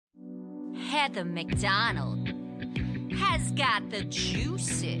Heather McDonald has got the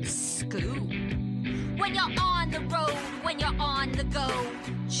juiciest scoop. When you're on the road, when you're on the go,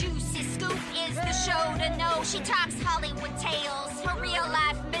 Juicy Scoop is the show to know. She talks Hollywood tales, her real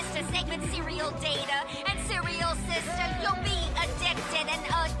life Mr. Segment serial data and serial sister. You'll be addicted and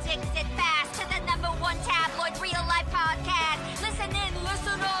addicted fast to the #1 tabloid real life podcast. Listen in,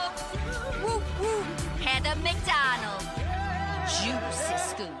 listen up. Whoop, whoop. Heather McDonald, Juicy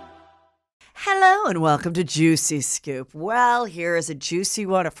Scoop. Hello and welcome to Juicy Scoop. Well, here is a juicy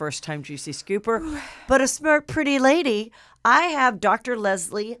one, a first-time Juicy Scooper, but a smart, pretty lady. I have Dr.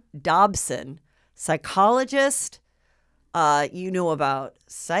 Leslie Dobson, psychologist. You know about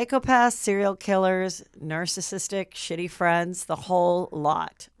psychopaths, serial killers, narcissistic, shitty friends, the whole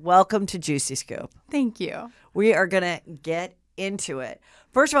lot. Welcome to Juicy Scoop. Thank you. We are going to get into it.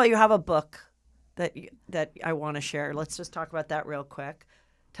 First of all, you have a book that I want to share. Let's just talk about that real quick.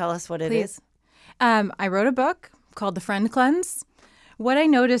 Tell us what it is. I wrote a book called The Friend Cleanse. What I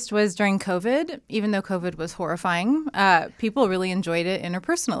noticed was during COVID, even though COVID was horrifying, people really enjoyed it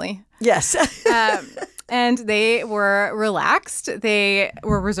interpersonally. Yes. And they were relaxed. They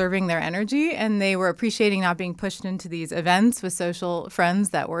were reserving their energy, and they were appreciating not being pushed into these events with social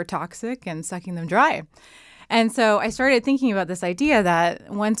friends that were toxic and sucking them dry. And so I started thinking about this idea that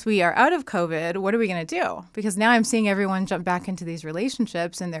once we are out of COVID, what are we going to do? Because now I'm seeing everyone jump back into these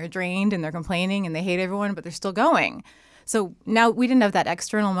relationships and they're drained and they're complaining and they hate everyone, but they're still going. So now we didn't have that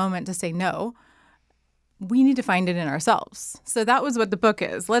external moment to say no. We need to find it in ourselves. So that was what the book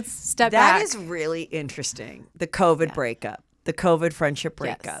is. Let's step back. That is really interesting. The COVID breakup, the COVID friendship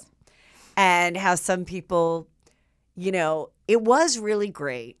breakup. Yes. And how some people, you know, it was really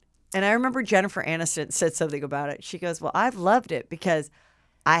great. And I remember Jennifer Aniston said something about it. She goes, well, I've loved it because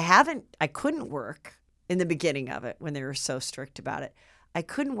I couldn't work in the beginning of it when they were so strict about it. I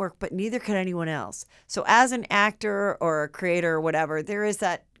couldn't work, but neither could anyone else. So as an actor or a creator or whatever, there is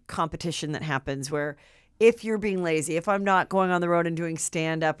that competition that happens where if you're being lazy, if I'm not going on the road and doing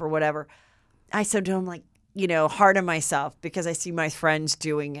stand-up or whatever, I sometimes I'm like, you know, hard on myself because I see my friends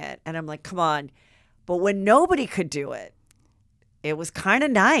doing it. And I'm like, come on. But when nobody could do it, it was kind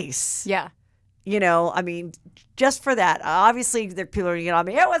of nice. Yeah. You know, I mean, just for that. Obviously, there people are going to get on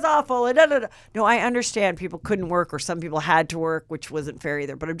me. It was awful. And No, I understand people couldn't work or some people had to work, which wasn't fair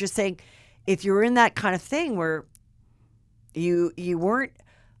either. But I'm just saying, if you're in that kind of thing where you weren't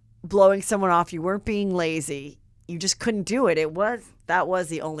blowing someone off, you weren't being lazy, you just couldn't do it. That was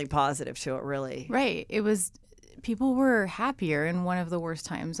the only positive to it, really. Right. It was people were happier in one of the worst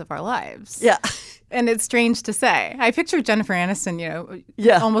times of our lives. Yeah. And it's strange to say. I picture Jennifer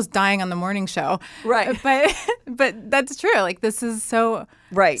Aniston, almost dying on the morning show. Right. But that's true. Like, this is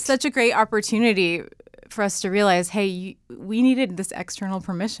such a great opportunity for us to realize, hey, we needed this external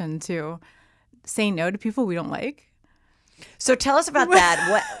permission to say no to people we don't like. So tell us about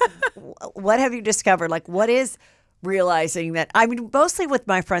that. What have you discovered? Like, what is realizing that? I mean, mostly with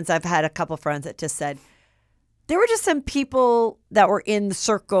my friends, I've had a couple friends that just said, there were just some people that were in the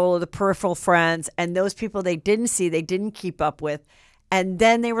circle of the peripheral friends, and those people they didn't see, they didn't keep up with. And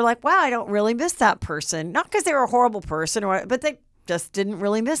then they were like, wow, I don't really miss that person. Not because they were a horrible person, but they just didn't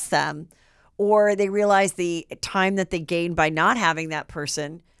really miss them. Or they realized the time that they gained by not having that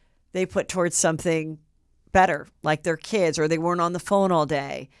person, they put towards something better, like their kids, or they weren't on the phone all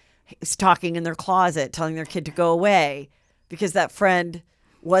day, talking in their closet, telling their kid to go away because that friend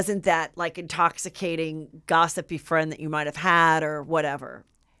wasn't that like intoxicating, gossipy friend that you might have had or whatever.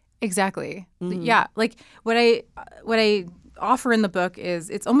 Exactly. Mm-hmm. Yeah. Like what I offer in the book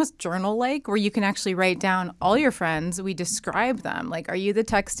is it's almost journal-like where you can actually write down all your friends. We describe them. Like, are you the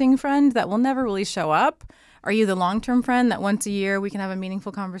texting friend that will never really show up? Are you the long-term friend that once a year we can have a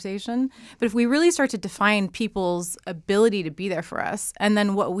meaningful conversation? But if we really start to define people's ability to be there for us and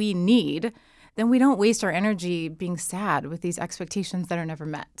then what we need, then we don't waste our energy being sad with these expectations that are never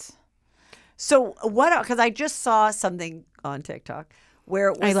met. So because I just saw something on TikTok where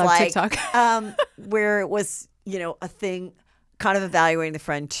it was I love TikTok. where it was, a thing kind of evaluating the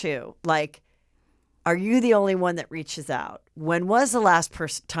friend too. Like, are you the only one that reaches out? When was the last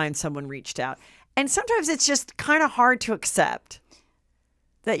time someone reached out? And sometimes it's just kind of hard to accept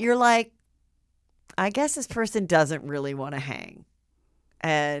that you're like, I guess this person doesn't really want to hang.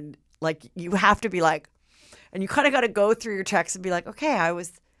 And like, you have to be like, and you kind of got to go through your texts and be like, okay, I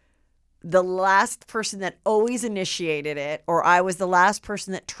was the last person that always initiated it, or I was the last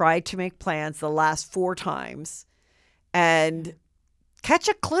person that tried to make plans the last 4 times. And catch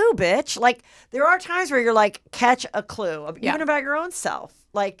a clue, bitch. Like, there are times where you're like, catch a clue, even about your own self.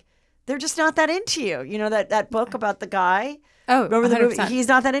 Like, they're just not that into you. You know, that book about the guy Oh, remember the movie? 100%. He's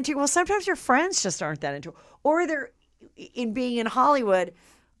not that into you. Well, sometimes your friends just aren't that into you. Or they're in being in Hollywood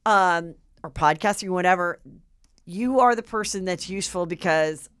or podcasting or whatever. You are the person that's useful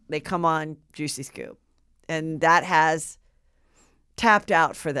because they come on Juicy Scoop. And that has tapped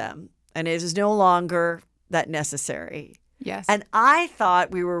out for them. And it is no longer that necessary. Yes. And I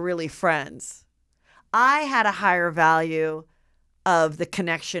thought we were really friends. I had a higher value of the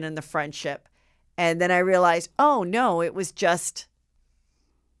connection and the friendship. And then I realized, oh, no, it was just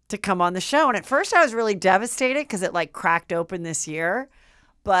to come on the show. And at first I was really devastated because it like cracked open this year.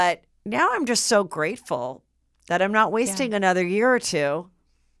 But now I'm just so grateful that I'm not wasting another year or two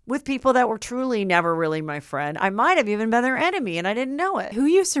with people that were truly never really my friend. I might have even been their enemy and I didn't know it. Who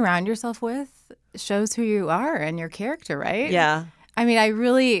you surround yourself with shows who you are and your character, right? Yeah. I mean, I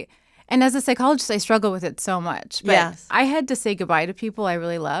really, and as a psychologist, I struggle with it so much. But Yes. I had to say goodbye to people I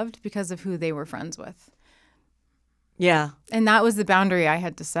really loved because of who they were friends with. Yeah. And that was the boundary I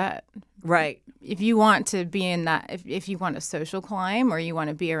had to set. Right. If you want to be in that, if you want a social climb or you want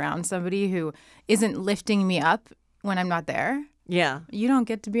to be around somebody who isn't lifting me up when I'm not there, Yeah. you don't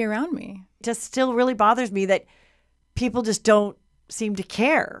get to be around me. It just still really bothers me that people just don't seem to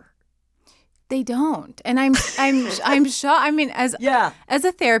care. They don't. And I'm shocked. I mean, as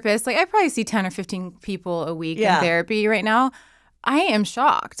a therapist, like I probably see 10 or 15 people a week in therapy right now. I am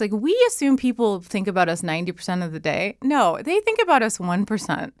shocked. Like we assume people think about us 90% of the day. No, they think about us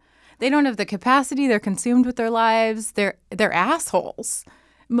 1%. They don't have the capacity. They're consumed with their lives. They're assholes.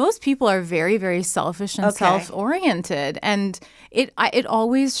 Most people are very, very selfish and self-oriented. And it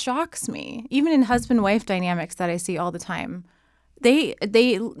always shocks me. Even in husband-wife dynamics that I see all the time. They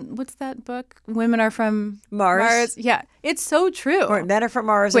what's that book? Women are from Mars. Yeah, it's so true. Or men are from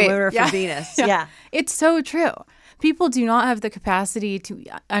Mars and women are from Venus. Yeah. It's so true. People do not have the capacity to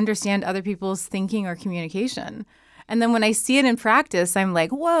understand other people's thinking or communication. And then when I see it in practice, I'm like,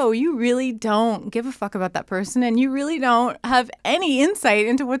 whoa, you really don't give a fuck about that person and you really don't have any insight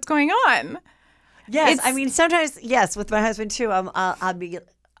into what's going on. Yes. I mean, sometimes, yes, with my husband too,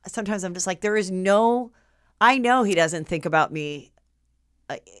 sometimes I'm just like, I know he doesn't think about me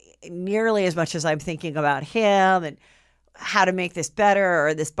nearly as much as I'm thinking about him and how to make this better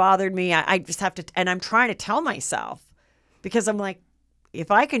or this bothered me. I just have to, and I'm trying to tell myself because I'm like,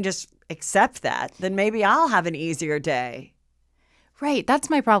 if I can just accept that, then maybe I'll have an easier day. Right. That's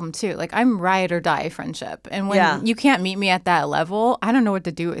my problem too. Like I'm ride or die friendship. And when you can't meet me at that level, I don't know what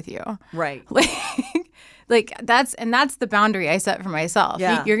to do with you. Right. Like that's the boundary I set for myself.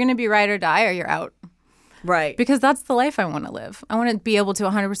 Yeah. You're going to be ride or die or you're out. Right. Because that's the life I want to live. I want to be able to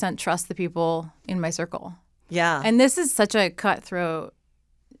 100% trust the people in my circle. Yeah. And this is such a cutthroat,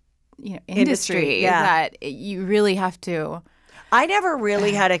 industry that you really have to. I never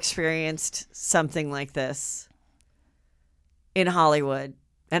really had experienced something like this in Hollywood.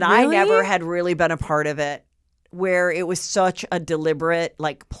 And I never had really been a part of it where it was such a deliberate,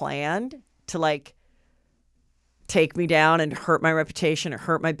 planned to take me down and hurt my reputation or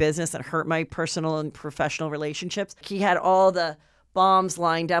hurt my business and hurt my personal and professional relationships. He had all the bombs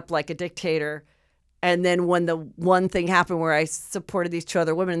lined up like a dictator. And then when the one thing happened where I supported these two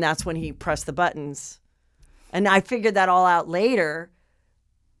other women, that's when he pressed the buttons. And I figured that all out later,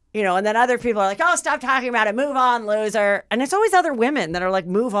 and then other people are like, oh, stop talking about it. Move on, loser. And it's always other women that are like,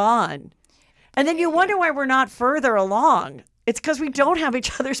 move on. And then you wonder why we're not further along. It's because we don't have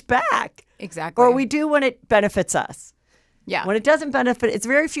each other's back. Exactly. Or we do when it benefits us. Yeah. When it doesn't benefit, it's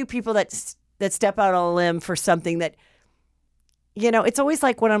very few people that step out on a limb for something that, it's always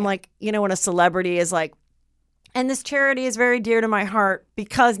like when I'm like, when a celebrity is like, and this charity is very dear to my heart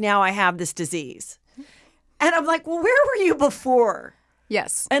because now I have this disease. And I'm like, well, where were you before?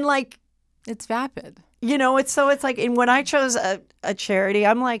 Yes. And it's vapid. It's like, and when I chose a charity,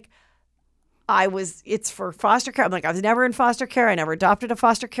 I'm like, it's for foster care. I'm like, I was never in foster care. I never adopted a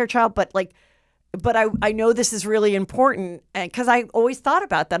foster care child, but I know this is really important. And because I always thought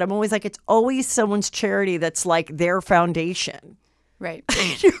about that. I'm always like, it's always someone's charity that's like their foundation. Right.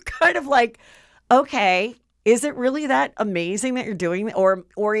 You're kind of like, okay, is it really that amazing that you're doing it?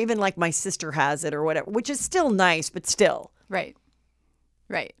 Or even like my sister has it or whatever, which is still nice, but still. Right.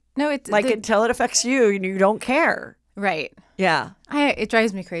 Right. No, it's until it affects you and you don't care. Right. Yeah. It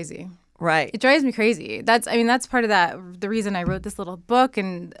drives me crazy. Right. It drives me crazy. That's part of the reason I wrote this little book.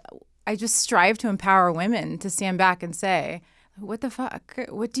 And I just strive to empower women to stand back and say, what the fuck?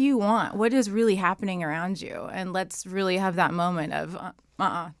 What do you want? What is really happening around you? And let's really have that moment of,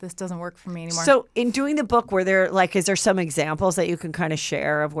 this doesn't work for me anymore. So in doing the book, is there some examples that you can kind of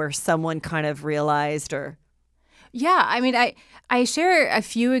share of where someone kind of realized or? Yeah. I mean, I share a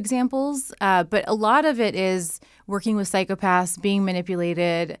few examples, but a lot of it is working with psychopaths, being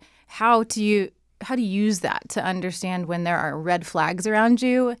manipulated, how to use that to understand when there are red flags around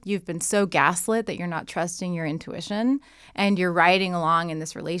you. You've been so gaslit that you're not trusting your intuition, and you're riding along in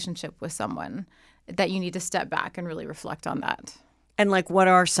this relationship with someone that you need to step back and really reflect on that. And like, what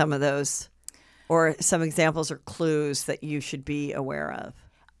are some of those, or some examples or clues that you should be aware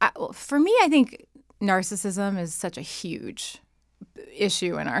of? For me, I think narcissism is such a huge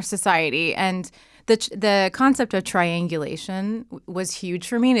issue in our society, and the concept of triangulation was huge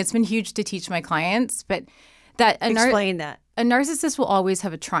for me, and it's been huge to teach my clients. But explain that. A narcissist will always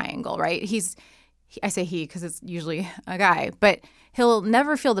have a triangle, right? I say he because it's usually a guy, but he'll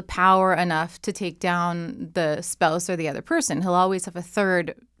never feel the power enough to take down the spouse or the other person. He'll always have a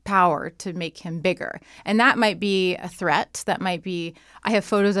third power to make him bigger. And that might be a threat. That might be, I have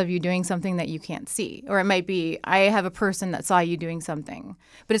photos of you doing something that you can't see. Or it might be, I have a person that saw you doing something.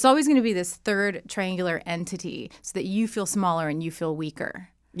 But it's always going to be this third triangular entity so that you feel smaller and you feel weaker.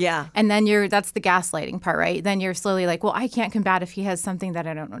 Yeah. And then that's the gaslighting part, right? Then you're slowly like, well, I can't combat if he has something that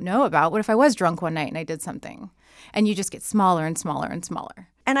I don't know about. What if I was drunk one night and I did something? And you just get smaller and smaller and smaller.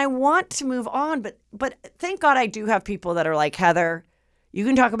 And I want to move on, but thank God I do have people that are like, Heather, you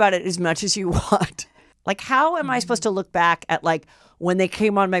can talk about it as much as you want. Like, how am I supposed to look back at like when they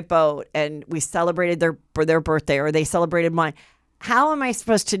came on my boat and we celebrated their birthday, or they celebrated mine? How am I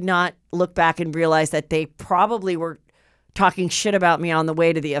supposed to not look back and realize that they probably were talking shit about me on the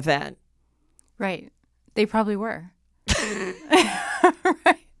way to the event? Right. They probably were.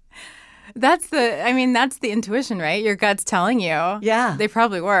 Right. That's the intuition, right? Your gut's telling you. Yeah. They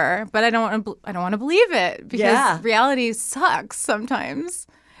probably were, but I don't want to believe it because reality sucks sometimes.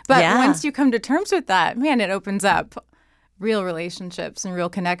 But once you come to terms with that, man, it opens up real relationships and real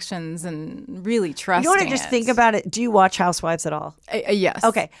connections and really trusting. You want to just think about it. Do you watch Housewives at all? Yes.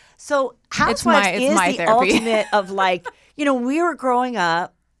 Okay. So Housewives is the therapy. ultimate of like, when we were growing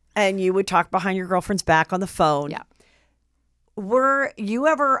up and you would talk behind your girlfriend's back on the phone. Yeah. Were you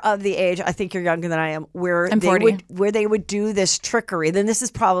ever of the age, I think you're younger than I am, where I'm 40. They would do this trickery? Then this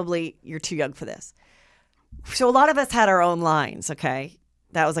is probably, you're too young for this. So a lot of us had our own lines, okay?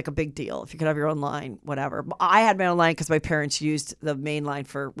 That was like a big deal. If you could have your own line, whatever. I had my own line because my parents used the main line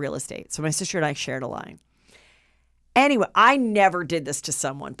for real estate. So my sister and I shared a line. Anyway, I never did this to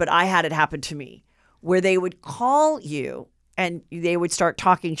someone, but I had it happen to me, where they would call you and they would start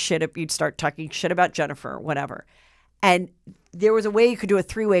talking shit. You'd start talking shit about Jennifer, whatever. And there was a way you could do a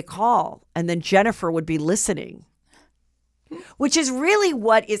 3-way call, and then Jennifer would be listening, which is really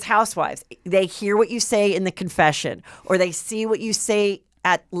what is Housewives. They hear what you say in the confession, or they see what you say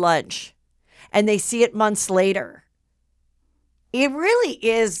at lunch, and they see it months later. It really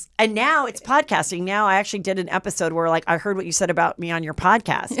is. And now it's podcasting. Now I actually did an episode where like, I heard what you said about me on your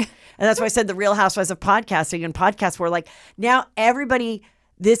podcast. And that's why I said the Real Housewives of Podcasting, and podcasts were like, now everybody,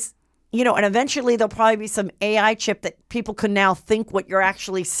 and eventually there'll probably be some AI chip that people can now think what you're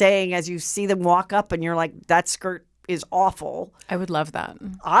actually saying as you see them walk up and you're like, that skirt is awful. I would love that.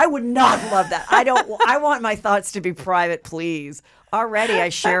 I would not love that. I want my thoughts to be private, please. Already I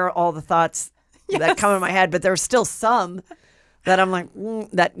share all the thoughts that come in my head, but there's still some that I'm like,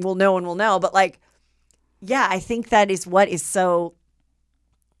 that no one will know. But like, yeah, I think that is what is so,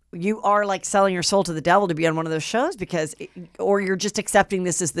 you are like selling your soul to the devil to be on one of those shows or you're just accepting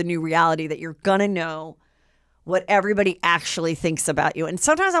this as the new reality that you're going to know what everybody actually thinks about you. And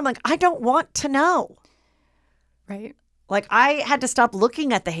sometimes I'm like, I don't want to know. Right. Like I had to stop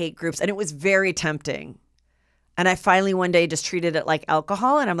looking at the hate groups, and it was very tempting. And I finally one day just treated it like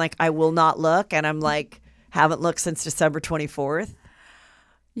alcohol, and I'm like, I will not look. And I'm like, haven't looked since December 24th.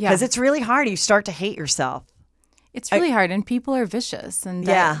 Yeah. Because it's really hard. You start to hate yourself. It's really hard, and people are vicious and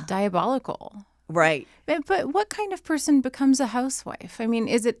diabolical. Right. But what kind of person becomes a housewife? I mean,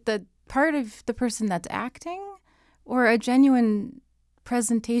 is it the part of the person that's acting, or a genuine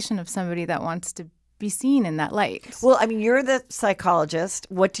presentation of somebody that wants to be seen in that light? Well, I mean, you're the psychologist.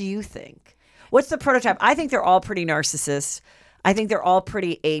 What do you think? What's the prototype? I think they're all pretty narcissists. I think they're all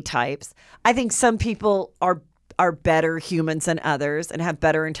pretty A-types. I think some people are better humans than others and have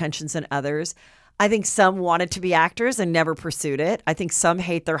better intentions than others. I think some wanted to be actors and never pursued it. I think some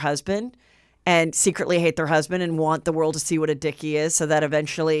hate their husband and secretly hate their husband and want the world to see what a dick he is, so that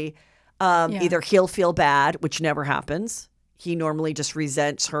eventually either he'll feel bad, which never happens. He normally just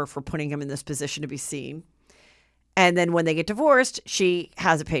resents her for putting him in this position to be seen. And then when they get divorced, she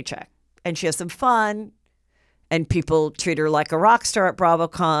has a paycheck and she has some fun, and people treat her like a rock star at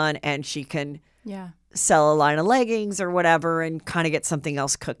BravoCon, and she can sell a line of leggings or whatever and kind of get something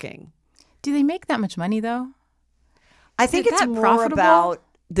else cooking. Do they make that much money, though? I think it's more about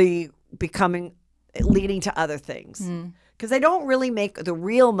the becoming leading to other things. Because they don't really make the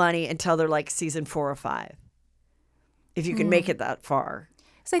real money until they're like season 4 or 5. If you can make it that far.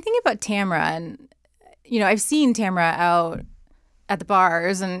 So I think about Tamra, and I've seen Tamra out at the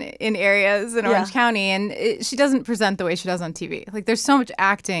bars and in areas in Orange County, and she doesn't present the way she does on TV. Like, there's so much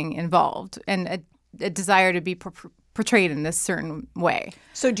acting involved and a desire to be portrayed in this certain way.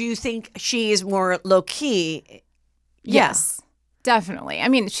 So do you think she is more low key? Yes, definitely. I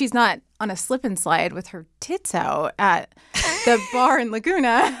mean, she's not on a slip and slide with her tits out at the bar in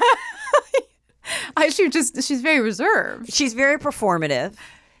Laguna. She's very reserved. She's very performative.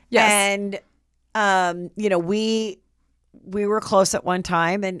 Yes. And, we were close at one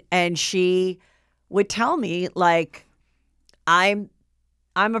time, and she would tell me, like, I'm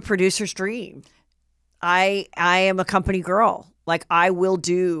a producer's dream. I am a company girl. Like, I will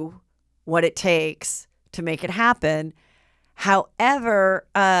do what it takes to make it happen. However,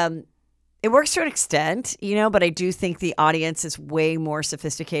 it works to an extent, but I do think the audience is way more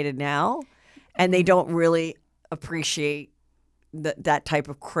sophisticated now, and they don't really appreciate that type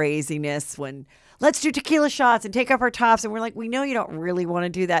of craziness when let's do tequila shots and take off our tops. And we're like, we know you don't really want to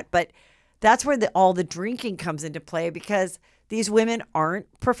do that. But that's where all the drinking comes into play, because these women aren't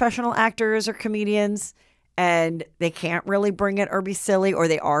professional actors or comedians, and they can't really bring it or be silly, or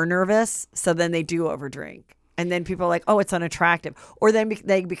they are nervous. So then they do overdrink. And then people are like, oh, it's unattractive. Or then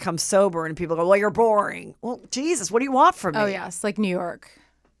they become sober and people go, well, you're boring. Well, Jesus, what do you want from me? Oh, yes. Like New York.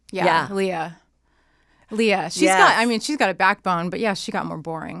 Yeah. Leah. She's got a backbone, but yeah, she got more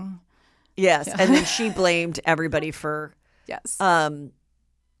boring. Yes. Yeah. And then she blamed everybody for, or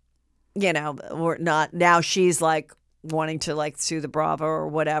not. Now she's like wanting to like sue the Bravo or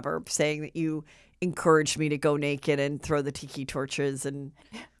whatever, saying that you encouraged me to go naked and throw the tiki torches. And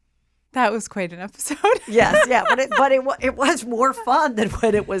that was quite an episode. Yes, yeah, but it was more fun than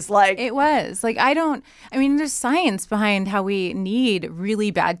when it was like. It was like there's science behind how we need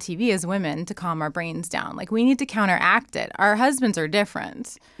really bad TV as women to calm our brains down. Like, we need to counteract it. Our husbands are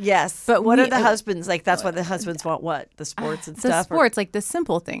different. Yes, but what are the husbands like? That's why the husbands want what? The sports and stuff. The sports, like the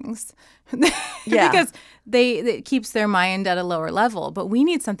simple things. Yeah, because it keeps their mind at a lower level. But we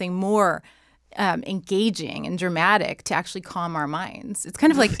need something more engaging and dramatic to actually calm our minds. It's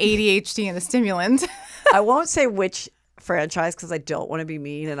kind of like ADHD and the stimulant. I won't say which franchise because I don't want to be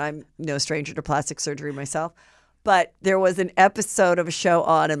mean, and I'm no stranger to plastic surgery myself. But there was an episode of a show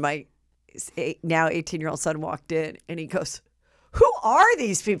on, and my now 18-year-old son walked in, and he goes, "Who are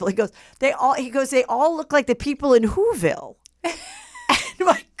these people?" He goes, "They all look like the people in Whoville." And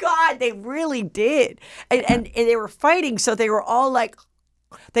my God, they really did, and they were fighting, so they were all like.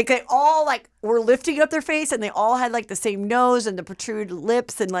 They all like were lifting up their face, and they all had like the same nose and the protruded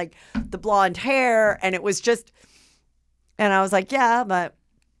lips and like the blonde hair, and it was just. And I was like, yeah, but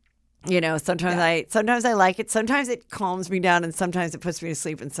sometimes I like it. Sometimes it calms me down, and sometimes it puts me to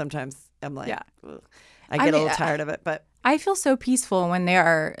sleep, and sometimes I'm like, I get a little tired of it. But I feel so peaceful when they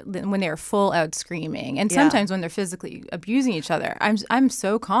are full out screaming, and sometimes when they're physically abusing each other, I'm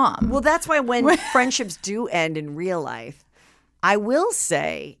so calm. Well, that's why when friendships do end in real life. I will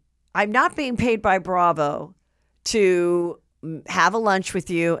say I'm not being paid by Bravo to have a lunch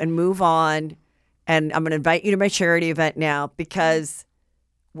with you and move on. And I'm going to invite you to my charity event now because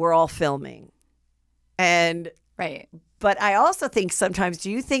we're all filming. And right. But I also think sometimes,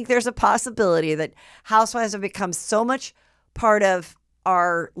 do you think there's a possibility that housewives have become so much part of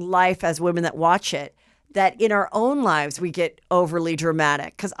our life as women that watch it that in our own lives we get overly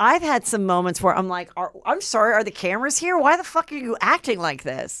dramatic? Because I've had some moments where I'm like, I'm sorry, are the cameras here? Why the fuck are you acting like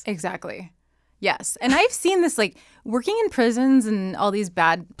this? Exactly. Yes. And I've seen this, like, working in prisons and all these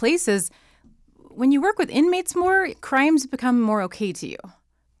bad places. When you work with inmates more, crimes become more okay to you.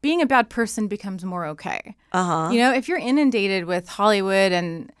 Being a bad person becomes more okay. Uh-huh. If you're inundated with Hollywood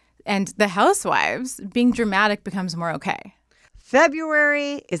and the housewives, being dramatic becomes more okay.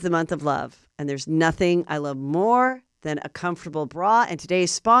 February is the month of love. And there's nothing I love more than a comfortable bra. And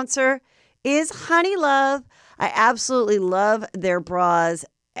today's sponsor is Honey Love. I absolutely love their bras.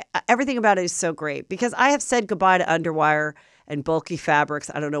 Everything about it is so great because I have said goodbye to underwire and bulky fabrics.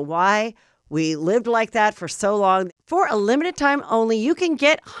 I don't know why we lived like that for so long. For a limited time only, you can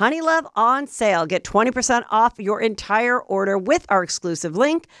get Honey Love on sale. Get 20% off your entire order with our exclusive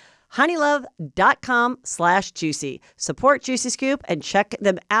link. honeylove.com/juicy. Support Juicy Scoop and check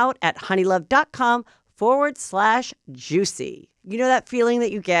them out at honeylove.com/juicy. You know that feeling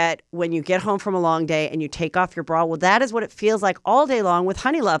that you get when you get home from a long day and you take off your bra? Well, that is what it feels like all day long with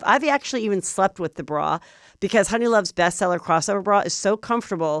Honey Love. I've actually even slept with the bra because Honey Love's bestseller crossover bra is so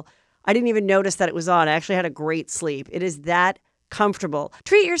comfortable. I didn't even notice that it was on. I actually had a great sleep. It is that comfortable.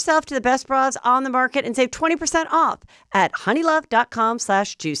 Treat yourself to the best bras on the market and save 20% off at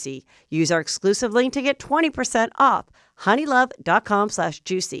honeylove.com/juicy. Use our exclusive link to get 20% off.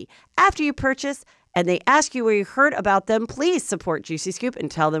 honeylove.com/juicy. After you purchase and they ask you where you heard about them, please support Juicy Scoop and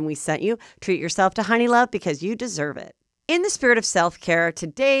tell them we sent you. Treat yourself to Honey Love because you deserve it. In the spirit of self-care,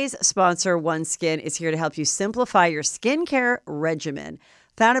 today's sponsor, OneSkin, is here to help you simplify your skincare regimen.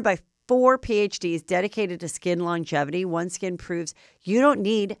 Founded by 4 PhDs dedicated to skin longevity, OneSkin proves you don't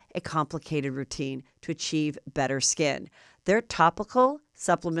need a complicated routine to achieve better skin. Their topical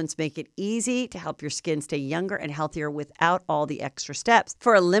supplements make it easy to help your skin stay younger and healthier without all the extra steps.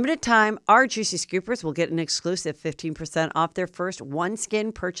 For a limited time, our Juicy Scoopers will get an exclusive 15% off their first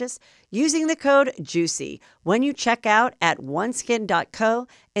OneSkin purchase using the code JUICY. When you check out at oneskin.co,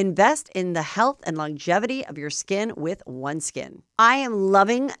 invest in the health and longevity of your skin with OneSkin. I am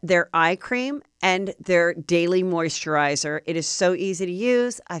loving their eye cream and their daily moisturizer. It is so easy to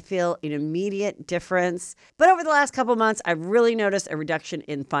use. I feel an immediate difference. But over the last couple months, I've really noticed a reduction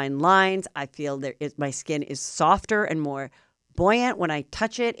in fine lines. I feel my skin is softer and more buoyant when I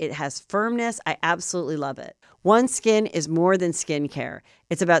touch it. It has firmness. I absolutely love it. OneSkin is more than skincare.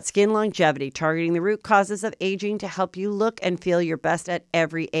 It's about skin longevity, targeting the root causes of aging to help you look and feel your best at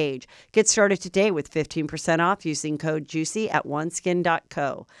every age. Get started today with 15% off using code JUICY at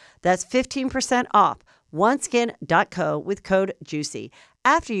oneskin.co. That's 15% off oneskin.co with code JUICY.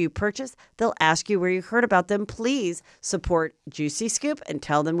 After you purchase, they'll ask you where you heard about them. Please support Juicy Scoop and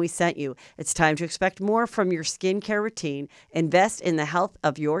tell them we sent you. It's time to expect more from your skincare routine. Invest in the health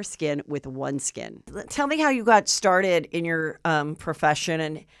of your skin with OneSkin. Tell me how you got started in your profession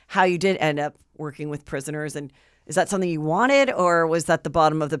and how you did end up working with prisoners. And is that something you wanted, or was that the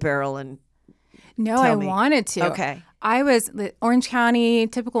bottom of the barrel? And no, I wanted to. Okay. I was the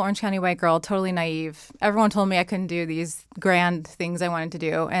typical Orange County white girl, totally naive. Everyone told me I couldn't do these grand things I wanted to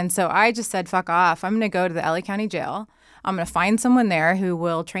do. And so I just said, fuck off. I'm going to go to the LA County Jail. I'm going to find someone there who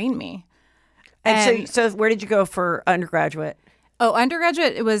will train me. And so where did you go for undergraduate? Oh,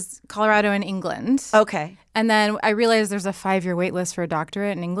 undergraduate, it was Colorado and England. Okay. And then I realized there's a 5-year wait list for a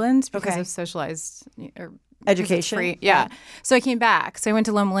doctorate in England because of socialized or education. Free. Yeah. So I came back. So I went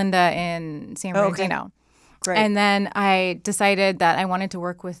to Loma Linda in San Bernardino. Okay. Great. And then I decided that I wanted to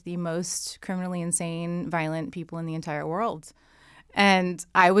work with the most criminally insane, violent people in the entire world. And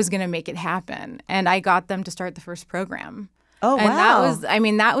I was going to make it happen. And I got them to start the first program. Oh, and wow.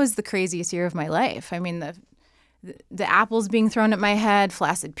 that was the craziest year of my life. I mean, the apples being thrown at my head,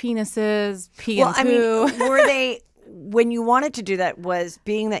 flaccid penises, pee and poo. I mean, were they, when you wanted to do that, was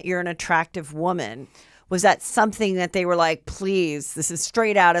being that you're an attractive woman, was that something that they were like, please, this is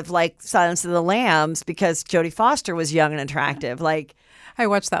straight out of like Silence of the Lambs because Jodie Foster was young and attractive? Like, I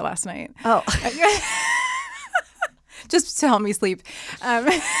watched that last night. Oh. Just to help me sleep.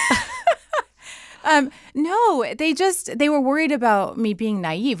 No, they were worried about me being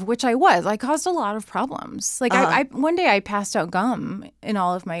naive, which I was. I caused a lot of problems. Like one day I passed out gum in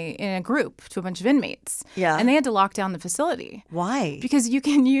a group to a bunch of inmates. Yeah. And they had to lock down the facility. Why? Because you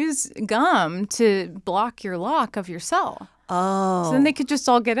can use gum to block your lock of your cell. Oh. So then they could just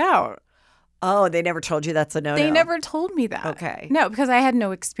all get out. Oh, they never told you that's a no-no? They never told me that. Okay. No, because I had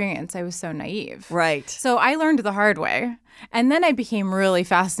no experience. I was so naive. Right. So I learned the hard way. And then I became really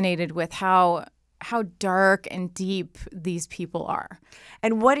fascinated with how dark and deep these people are.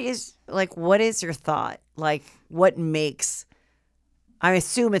 And what is your thought? Like, what makes, I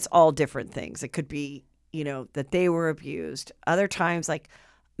assume it's all different things. It could be, that they were abused. Other times, like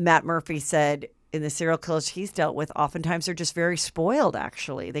Matt Murphy said, in the serial killers he's dealt with, oftentimes they're just very spoiled,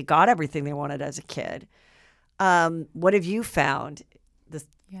 actually. They got everything they wanted as a kid. What have you found?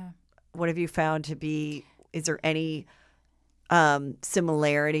 What have you found to be, is there any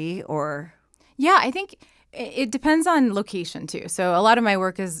similarity or... Yeah, I think it depends on location, too. So a lot of my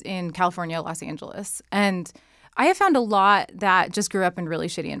work is in California, Los Angeles. And I have found a lot that just grew up in really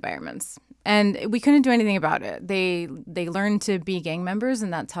shitty environments. And we couldn't do anything about it. They learned to be gang members,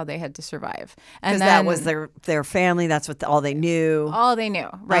 and that's how they had to survive. And that was their family. That's all they knew. All they knew,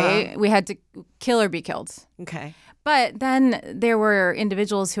 right? We had to kill or be killed. Okay. But then there were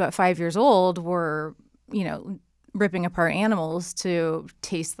individuals who at 5 years old were, ripping apart animals to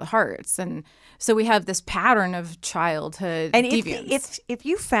taste the hearts. And so we have this pattern of childhood deviance. If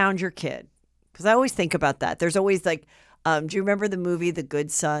you found your kid, because I always think about that. There's always like, do you remember the movie The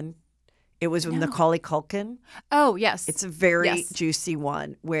Good Son? It was with Macaulay Culkin. Oh, yes. It's a very juicy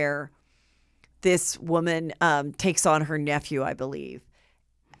one where this woman takes on her nephew, I believe,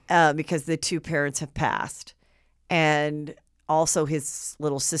 because the two parents have passed. And also his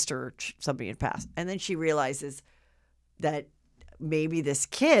little sister, somebody had passed. And then she realizes that maybe this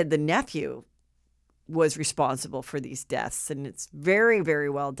kid, the nephew, was responsible for these deaths. And it's very, very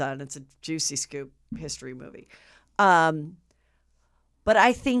well done. It's a juicy scoop history movie. But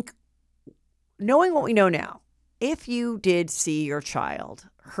I think, knowing what we know now, if you did see your child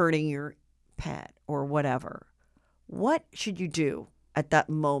hurting your pet or whatever, what should you do at that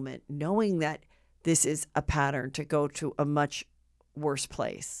moment, knowing that this is a pattern to go to a much worse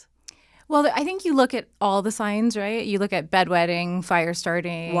place? Well, I think you look at all the signs, right? You look at bedwetting, fire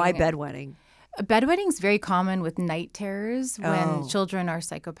starting. Why bedwetting? Bedwetting is very common with night terrors when children are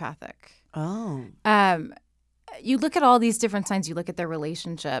psychopathic. Oh. You look at all these different signs. You look at their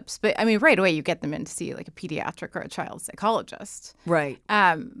relationships. But, I mean, right away you get them in to see like a pediatric or a child psychologist. Right.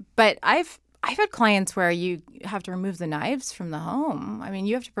 But I've had clients where you have to remove the knives from the home. I mean,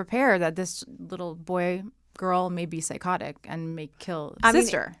 you have to prepare that this little boy, girl may be psychotic and may kill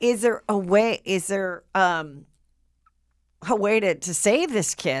sister. Is there a way? Is there a way to save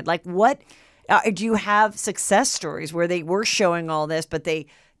this kid? Like, what do you have success stories where they were showing all this, but they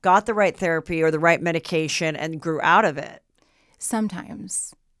got the right therapy or the right medication and grew out of it?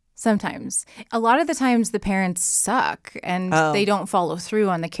 Sometimes. A lot of the times the parents suck and they don't follow through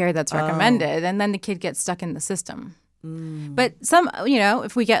on the care that's recommended, and then the kid gets stuck in the system. But some,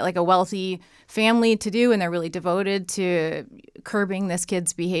 if we get like a wealthy family to do and they're really devoted to curbing this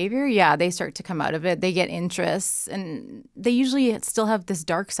kid's behavior, they start to come out of it. They get interests, and they usually still have this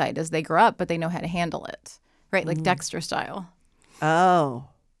dark side as they grow up, but they know how to handle it, right? Like Dexter style. Oh.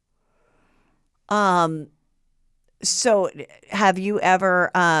 So have you ever,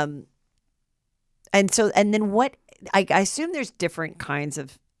 and then what, I assume there's different kinds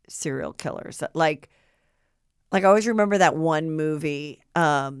of serial killers that like I always remember that one movie,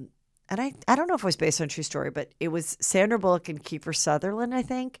 and I don't know if it was based on a true story, but it was Sandra Bullock and Kiefer Sutherland, I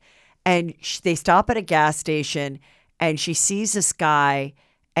think. And they stop at a gas station and she sees this guy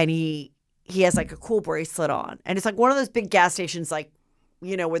and he has like a cool bracelet on. And it's like one of those big gas stations, like,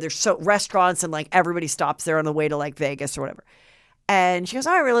 where there's restaurants and like everybody stops there on the way to like Vegas or whatever. And she goes,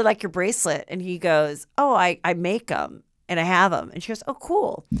 "Oh, I really like your bracelet." And he goes, "Oh, I make them and I have them." And she goes, "Oh,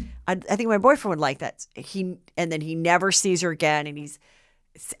 cool. I think my boyfriend would like that." And then he never sees her again, and he's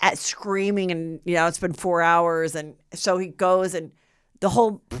screaming, and it's been 4 hours. And so he goes, and the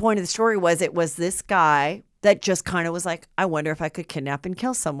whole point of the story was it was this guy that just kind of was like, "I wonder if I could kidnap and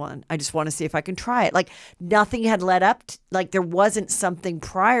kill someone. I just want to see if I can try it." Like nothing had led up to, like there wasn't something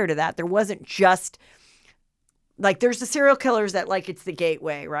prior to that. There wasn't just like there's the serial killers that like it's the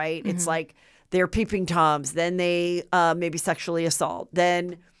gateway, right? Mm-hmm. It's like they're peeping Toms, then they maybe sexually assault,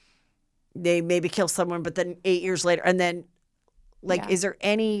 then they maybe kill someone, but then 8 years later, and then is there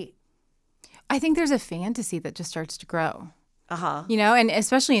any? I think there's a fantasy that just starts to grow. Uh-huh. And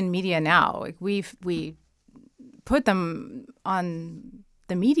especially in media now, like we put them on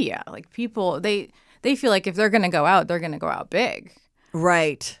the media. Like people, they feel like if they're going to go out, they're going to go out big.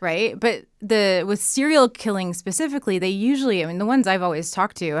 Right. Right. But with serial killing specifically, they usually, the ones I've always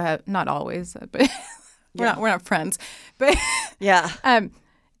talked to have, not always, but we're not friends, but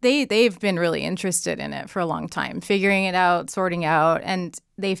they've been really interested in it for a long time, figuring it out, sorting out, and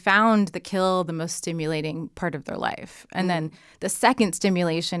they found the kill the most stimulating part of their life. And then the second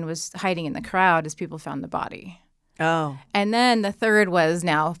stimulation was hiding in the crowd as people found the body. Oh. And then the third was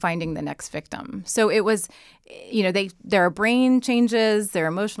now finding the next victim. So it was, there are brain changes, there are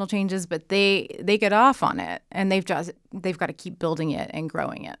emotional changes, but they get off on it, and they've got to keep building it and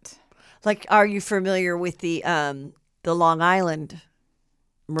growing it. Like, are you familiar with the Long Island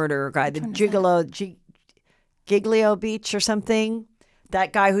murderer guy, the Giglio Beach or something?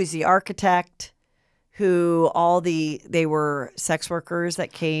 That guy who's the architect, who they were sex workers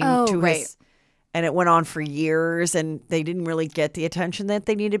that came to his, and it went on for years, and they didn't really get the attention that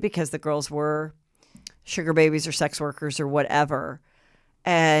they needed because the girls were sugar babies or sex workers or whatever.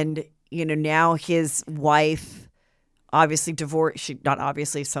 And, now his wife obviously divorced,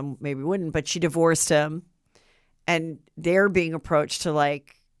 some maybe wouldn't, but she divorced him, and they're being approached to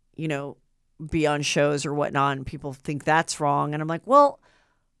be on shows or whatnot, and people think that's wrong. And I'm like, well,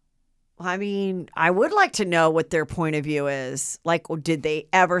 I would like to know what their point of view is. Like, did they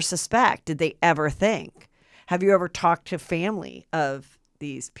ever suspect? Did they ever think? Have you ever talked to family of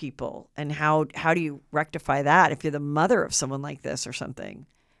these people? And how do you rectify that if you're the mother of someone like this or something?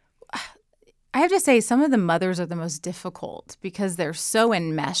 I have to say some of the mothers are the most difficult because they're so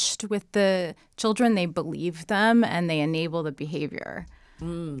enmeshed with the children. They believe them and they enable the behavior.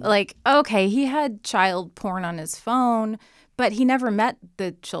 Like, okay, he had child porn on his phone, but he never met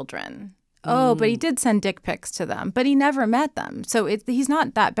the children. Oh, but he did send dick pics to them, but he never met them. So he's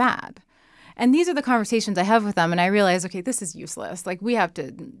not that bad. And these are the conversations I have with them. And I realize, okay, this is useless. Like, we have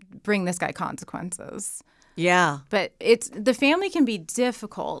to bring this guy consequences. Yeah. But the family can be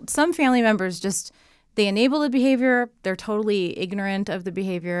difficult. Some family members just, they enable the behavior, they're totally ignorant of the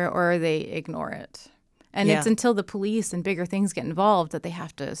behavior, or they ignore it. And it's until the police and bigger things get involved that they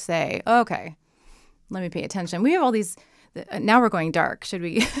have to say, okay, let me pay attention. We have all these, now we're going dark. Should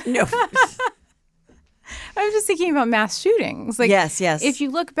we? No. I was just thinking about mass shootings. Like, yes. If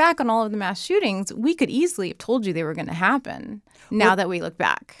you look back on all of the mass shootings, we could easily have told you they were going to happen now that we look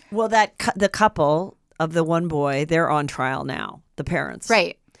back. Well, the couple of the one boy, they're on trial now, the parents.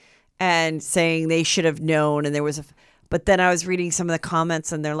 Right. And saying they should have known. And there was but then I was reading some of the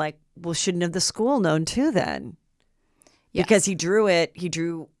comments and they're like, well, shouldn't have the school known too then? Yes. Because he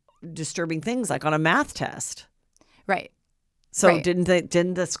drew disturbing things like on a math test. Right. So didn't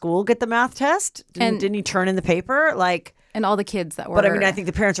the school get the math test? Didn't he turn in the paper? Like, and all the kids that were. But I mean, I think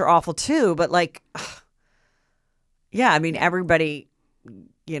the parents are awful too. But like, yeah, I mean, everybody,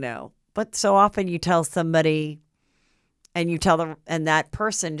 But so often you tell somebody, and you tell them, and that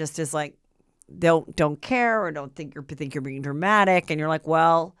person just is like, don't care or don't think you're being dramatic, and you're like,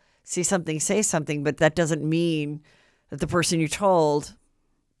 well, see something, say something, but that doesn't mean that the person you told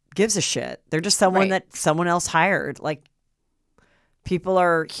gives a shit. They're just someone that someone else hired. Like, people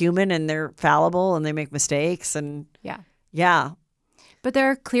are human and they're fallible and they make mistakes, and yeah. But there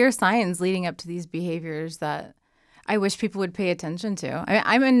are clear signs leading up to these behaviors that I wish people would pay attention to. I mean,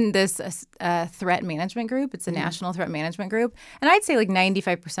 I'm in this threat management group. It's a national threat management group. And I'd say like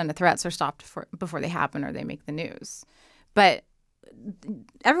 95% of threats are stopped before they happen or they make the news. But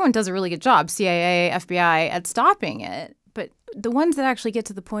everyone does a really good job, CIA, FBI, at stopping it. But the ones that actually get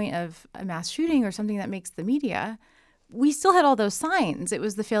to the point of a mass shooting or something that makes the media, we still had all those signs. It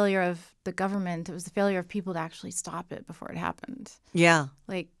was the failure of the government. It was the failure of people to actually stop it before it happened. Yeah.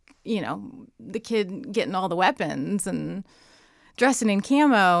 Like, the kid getting all the weapons and dressing in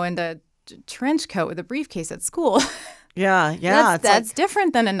camo and a trench coat with a briefcase at school. Yeah. That's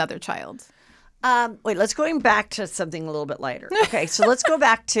different than another child. Wait, let's going back to something a little bit lighter. Okay, so let's go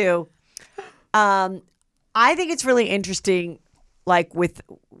back to, I think it's really interesting, like with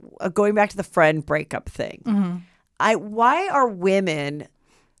going back to the friend breakup thing. Mm-hmm. Why are women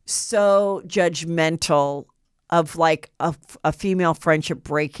so judgmental of like a female friendship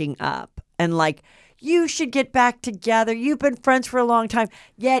breaking up, and like, you should get back together, you've been friends for a long time,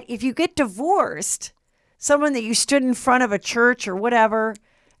 yet if you get divorced, someone that you stood in front of a church or whatever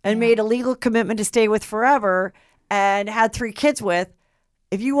and made a legal commitment to stay with forever and had 3 kids with,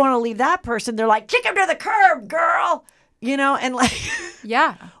 if you want to leave that person, they're like, kick him to the curb, girl, and like,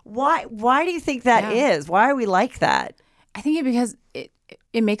 why do you think that is? Why are we like that? I think because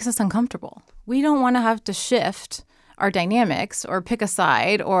it makes us uncomfortable. We don't want to have to shift our dynamics or pick a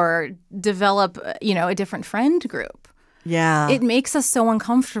side or develop, a different friend group. Yeah. It makes us so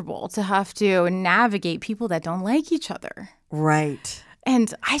uncomfortable to have to navigate people that don't like each other. Right.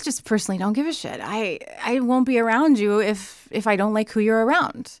 And I just personally don't give a shit. I won't be around you if I don't like who you're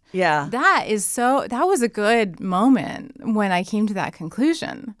around. Yeah. That was a good moment when I came to that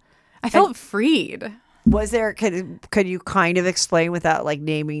conclusion. I felt freed. Was there, could you kind of explain without like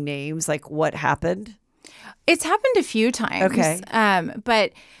naming names, like what happened? It's happened a few times. Okay.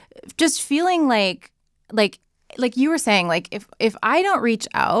 But just feeling like you were saying, like if I don't reach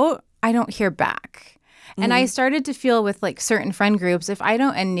out, I don't hear back. Mm-hmm. And I started to feel with like certain friend groups, if I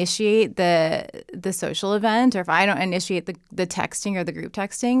don't initiate the social event, or if I don't initiate the texting or the group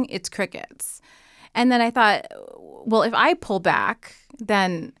texting, it's crickets. And then I thought, well, if I pull back,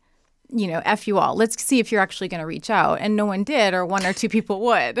 then F you all. Let's see if you're actually going to reach out. And no one did, or 1 or 2 people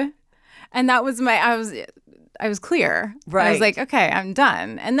would. And that was I was clear. Right. I was like, okay, I'm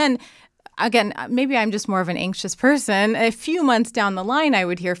done. And then again, maybe I'm just more of an anxious person. A few months down the line, I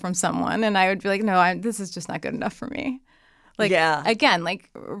would hear from someone and I would be like, no, this is just not good enough for me. Like, again, like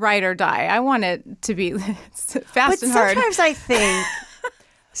ride or die. I want it to be fast and hard.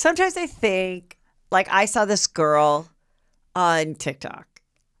 Sometimes I think, like I saw this girl on TikTok,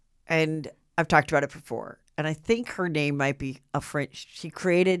 and I've talked about it before, and I think her name might be a fringe. She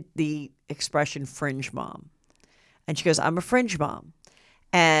created the expression fringe mom. And she goes, I'm a fringe mom.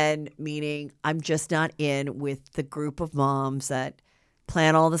 And meaning I'm just not in with the group of moms that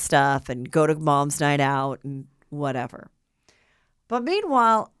plan all the stuff and go to mom's night out and whatever. But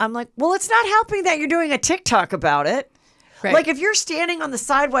meanwhile, I'm like, well, it's not helping that you're doing a TikTok about it. Right. Like if you're standing on the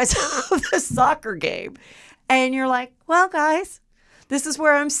sidelines of the soccer game and you're like, well, guys, this is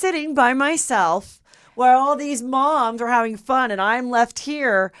where I'm sitting by myself, where all these moms are having fun and I'm left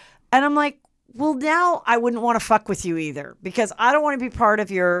here. And I'm like, well, now I wouldn't want to fuck with you either, because I don't want to be part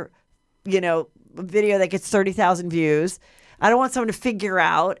of your a video that gets 30,000 views. I don't want someone to figure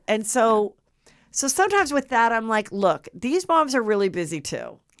out. And so sometimes with that, I'm like, look, these moms are really busy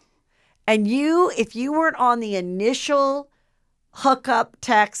too. And if you weren't on the initial hookup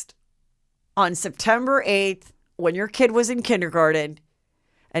text on September 8th when your kid was in kindergarten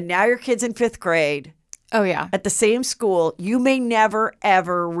and now your kid's in 5th grade. Oh, yeah. At the same school, you may never,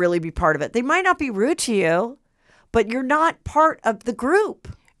 ever really be part of it. They might not be rude to you, but you're not part of the group.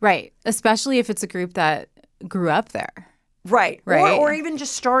 Right. Especially if it's a group that grew up there. Right. Right. Or even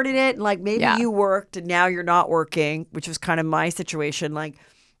just started it and like maybe you worked and now you're not working, which was kind of my situation. Like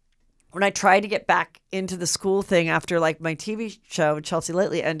when I tried to get back into the school thing after like my TV show Chelsea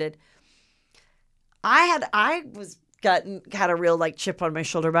Lately ended, I had a real like chip on my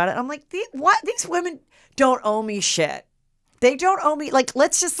shoulder about it. I'm like, these women don't owe me shit. They don't owe me. Like,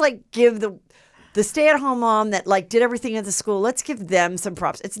 let's just like give the stay-at-home mom that like did everything at the school. Let's give them some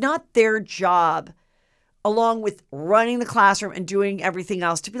props. It's not their job, along with running the classroom and doing everything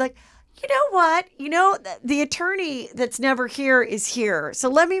else, to be like, you know what? The attorney that's never here is here. So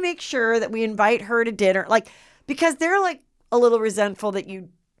let me make sure that we invite her to dinner. Like, because they're like a little resentful that you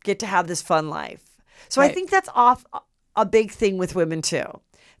get to have this fun life. So right. I think that's a big thing with women too,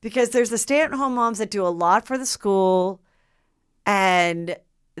 because there's the stay-at-home moms that do a lot for the school and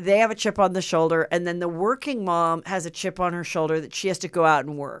they have a chip on the shoulder. And then the working mom has a chip on her shoulder that she has to go out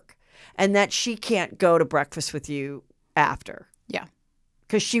and work and that she can't go to breakfast with you after. Yeah.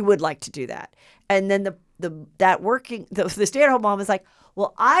 Because she would like to do that. And then the stay-at-home mom is like,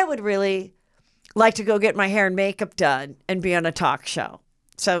 well, I would really like to go get my hair and makeup done and be on a talk show.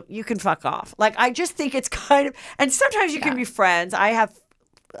 So you can fuck off. Like, I just think it's kind of, and sometimes you can be friends. I have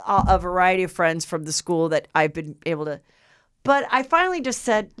a variety of friends from the school that I've been able to, but I finally just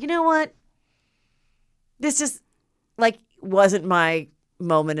said, you know what? This just like wasn't my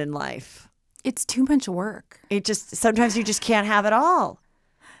moment in life. It's too much work. Sometimes you just can't have it all.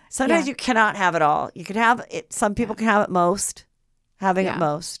 Sometimes you cannot have it all. You can have it. Some people can have it most, it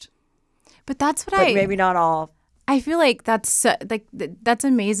most. But that's what but maybe not all. I feel like that's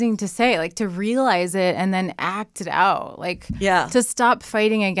amazing to say, like to realize it and then act it out, like to stop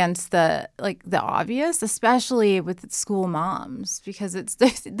fighting against the obvious, especially with school moms, because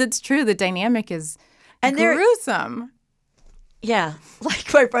that's true. The dynamic is gruesome. Yeah,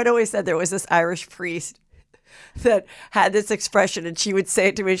 like my friend always said, there was this Irish priest that had this expression, and she would say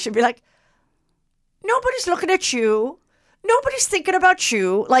it to me. She'd be like, "Nobody's looking at you. Nobody's thinking about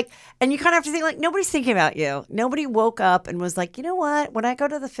you." Like, and you kind of have to think, like, nobody's thinking about you. Nobody woke up and was like, you know what? When I go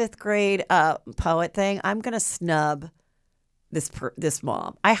to the 5th grade poet thing, I'm going to snub this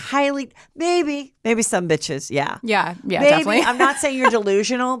mom. Maybe some bitches. Yeah. Yeah, maybe. Definitely. I'm not saying you're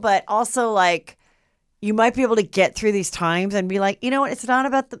delusional, but also like you might be able to get through these times and be like, you know what? It's not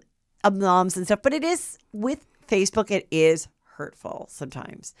about the moms and stuff, but it is with Facebook. It is hurtful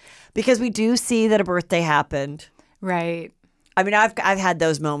sometimes because we do see that a birthday happened. Right. I mean, I've had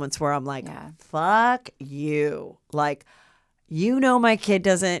those moments where I'm like, fuck you. Like, my kid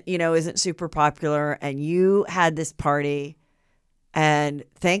isn't super popular and you had this party and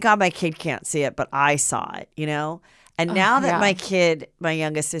thank God my kid can't see it, but I saw it, And now that my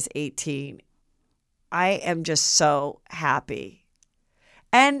youngest is 18, I am just so happy.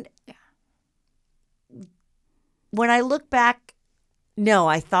 And when I look back, no,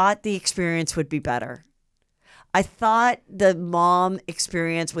 I thought the experience would be better. I thought the mom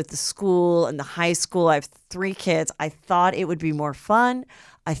experience with the school and the high school, I have 3 kids, I thought it would be more fun.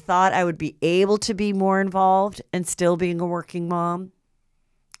 I thought I would be able to be more involved and still being a working mom.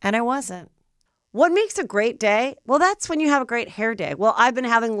 And I wasn't. What makes a great day? Well, that's when you have a great hair day. Well, I've been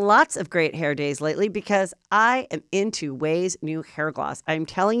having lots of great hair days lately because I am into Ouai's new hair gloss. I'm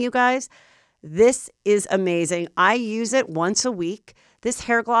telling you guys, this is amazing. I use it once a week. This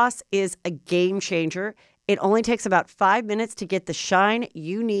hair gloss is a game changer. It only takes about 5 minutes to get the shine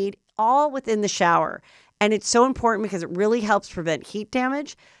you need all within the shower. And it's so important because it really helps prevent heat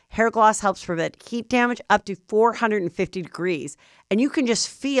damage. Hair gloss helps prevent heat damage up to 450 degrees. And you can just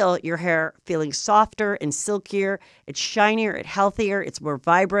feel your hair feeling softer and silkier. It's shinier, it's healthier, it's more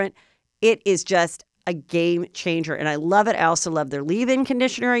vibrant. It is just a game changer. And I love it. I also love their leave-in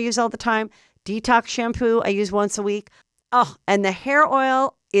conditioner I use all the time. Detox shampoo I use once a week. Oh, and the hair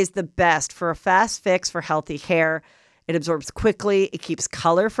oil is the best for a fast fix for healthy hair. It absorbs quickly. It keeps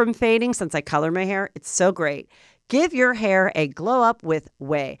color from fading since I color my hair. It's so great. Give your hair a glow up with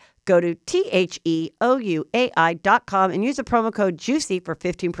Ouai. Go to THEOUAI.com and use the promo code JUICY for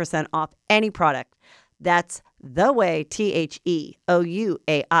 15% off any product. That's the Ouai,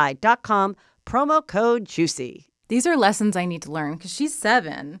 THEOUAI.com, promo code JUICY. These are lessons I need to learn because she's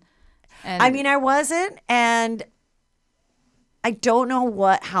 7. And I mean, I wasn't, and I don't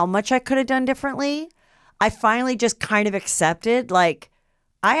know how much I could have done differently. I finally just kind of accepted, like,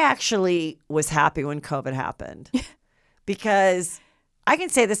 I actually was happy when COVID happened because I can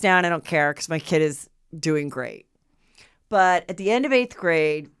say this now and I don't care because my kid is doing great. But at the end of 8th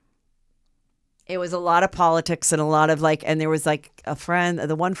grade, it was a lot of politics and a lot of like, and there was like a friend,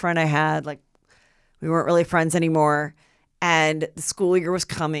 the one friend I had, like, we weren't really friends anymore. And the school year was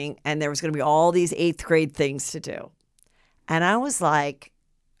coming and there was going to be all these 8th grade things to do. And I was like,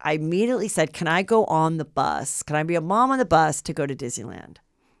 I immediately said, can I go on the bus? Can I be a mom on the bus to go to Disneyland?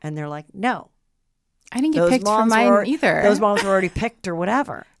 And they're like, no. I didn't get picked for mine either. Those moms were already picked or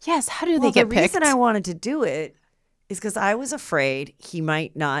whatever. Yes, how do they get picked? The reason I wanted to do it is because I was afraid he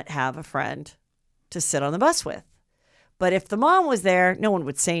might not have a friend to sit on the bus with. But if the mom was there, no one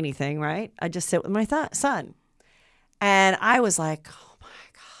would say anything, right? I'd just sit with my son. And I was like, oh my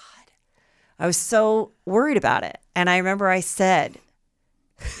God. I was so worried about it. And I remember I said,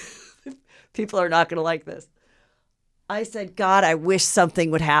 people are not going to like this. I said, God, I wish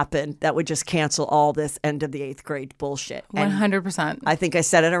something would happen that would just cancel all this end of the 8th grade bullshit. 100%. I think I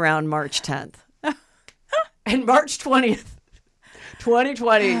said it around March 10th. And March 20th,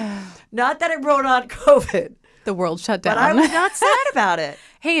 2020, not that it wrote on COVID. The world shut down. But I was not sad about it.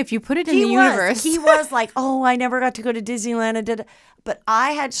 Hey, if you put it in the universe. He was like, oh, I never got to go to Disneyland. I did. But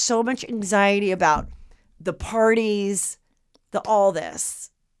I had so much anxiety about the parties, all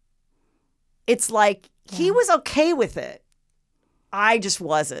this. It's like, he was okay with it. I just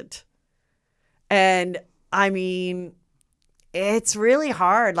wasn't. And I mean, it's really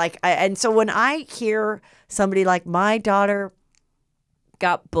hard. Like, and so when I hear somebody like my daughter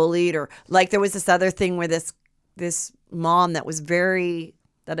got bullied, or like there was this other thing where this mom that was very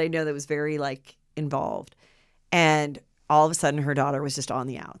like involved, and all of a sudden her daughter was just on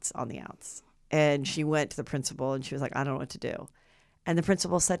the outs. And she went to the principal and she was like, I don't know what to do. And the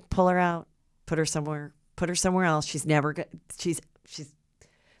principal said, pull her out, put her somewhere else. She's never she's the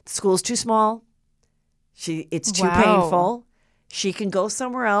school's too small. It's too painful. She can go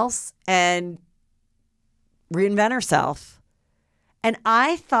somewhere else and reinvent herself. And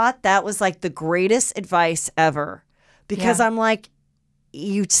I thought that was like the greatest advice ever, because I'm like,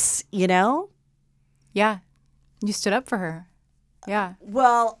 you know? Yeah. You stood up for her. Yeah.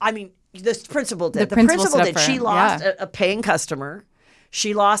 Well, I mean, the principal did. The principal did. She lost a paying customer.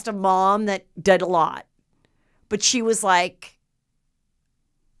 She lost a mom that did a lot. But she was like,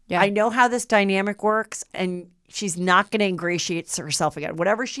 I know how this dynamic works, and she's not going to ingratiate herself again.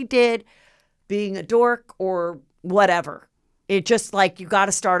 Whatever she did, being a dork or whatever, it just like, you got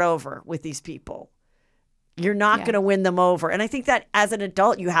to start over with these people. You're not going to win them over. And I think that as an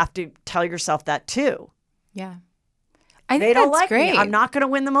adult, you have to tell yourself that too. Yeah. I think they don't that's like great. me. I'm not going to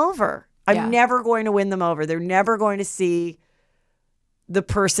win them over. I'm never going to win them over. They're never going to see the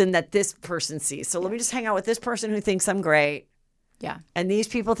person that this person sees. So let me just hang out with this person who thinks I'm great. Yeah. And these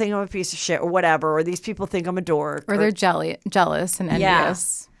people think I'm a piece of shit or whatever, or these people think I'm a dork. Or they're jealous and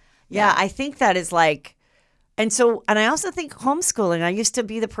envious. Yeah, I think that is like, and I also think homeschooling, I used to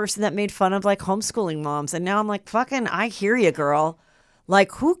be the person that made fun of like homeschooling moms. And now I'm like, fucking, I hear you, girl.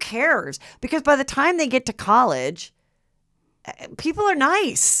 Like, who cares? Because by the time they get to college, people are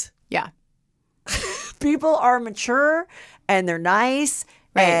nice. Yeah. People are mature and they're nice.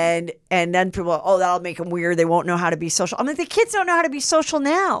 Right. And then people, that'll make them weird. They won't know how to be social. I mean, the kids don't know how to be social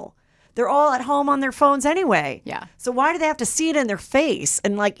now. They're all at home on their phones anyway. Yeah. So why do they have to see it in their face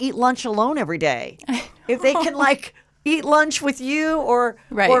and like eat lunch alone every day? If they can like eat lunch with you or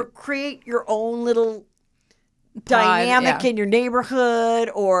create your own little dynamic in your neighborhood,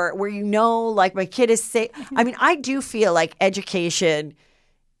 or where like my kid is safe. I mean, I do feel like education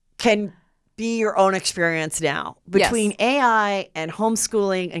can be your own experience now between AI and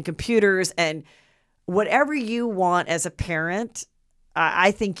homeschooling and computers and whatever you want as a parent.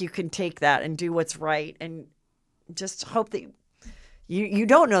 I think you can take that and do what's right, and just hope that you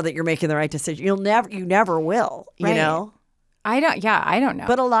don't know that you're making the right decision. You never will, you know? I don't know.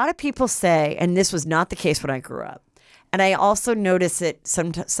 But a lot of people say, and this was not the case when I grew up, and I also notice it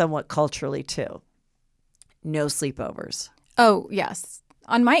somewhat culturally too, no sleepovers. Oh, yes.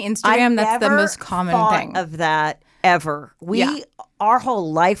 On my Instagram, that's the most common thing. Of that ever. Our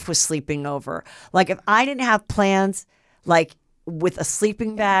whole life was sleeping over. Like if I didn't have plans, like with a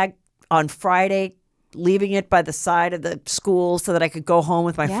sleeping bag on Friday, leaving it by the side of the school so that I could go home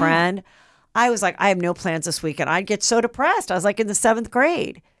with my friend, I was like, I have no plans this weekend. I'd get so depressed. I was like in the 7th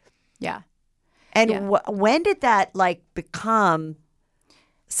grade. Yeah. And when did that like become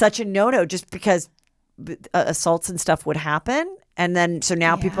such a no-no? Just because assaults and stuff would happen? And then, so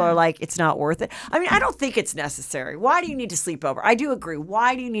now people are like, it's not worth it. I mean, I don't think it's necessary. Why do you need to sleep over? I do agree.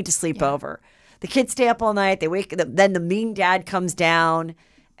 Why do you need to sleep over? The kids stay up all night. They wake up. Then the mean dad comes down.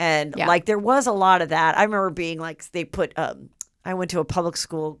 And like, there was a lot of that. I remember being like, they put, I went to a public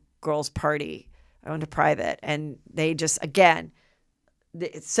school girls' party. I went to private. And they just, again,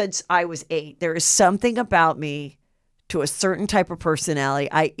 since I was 8, there is something about me to a certain type of personality.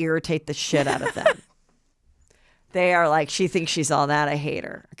 I irritate the shit out of them. They are like, she thinks she's all that. I hate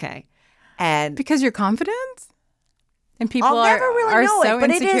her. Okay. And because you're confident and people I'll never really are know so it, but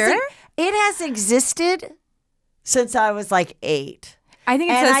insecure. it has existed since I was like 8. I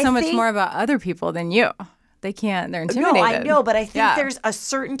think it says so much more about other people than you. They can't, they're intimidated. No, I know, but I think there's a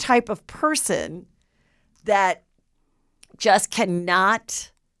certain type of person that just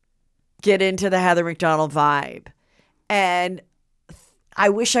cannot get into the Heather McDonald vibe. And I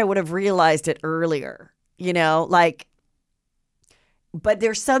wish I would have realized it earlier. You know, like, but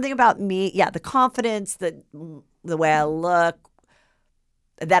there's something about me, the confidence, the way I look,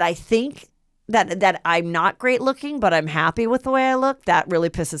 that I think that I'm not great looking, but I'm happy with the way I look. That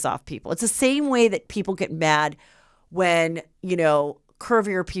really pisses off people. It's the same way that people get mad when, you know,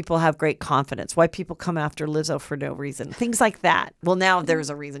 curvier people have great confidence. Why people come after Lizzo for no reason. Things like that. Well, now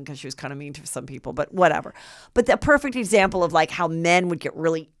there's a reason because she was kind of mean to some people, but whatever. But the perfect example of like how men would get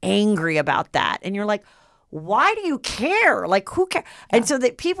really angry about that. And you're like, why do you care? Like, who cares? Yeah. And so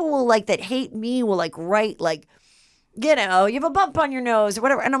that people will like, that hate me will like write like, you know, you have a bump on your nose or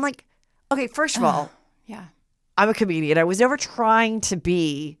whatever. And I'm like, okay, first of all, I'm a comedian. I was never trying to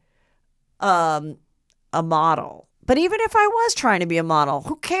be a model. But even if I was trying to be a model,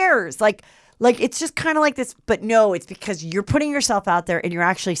 who cares? Like it's just kind of like this. But no, it's because you're putting yourself out there and you're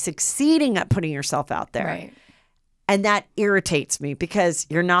actually succeeding at putting yourself out there. Right. And that irritates me because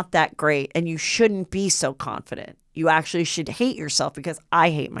you're not that great and you shouldn't be so confident. You actually should hate yourself because I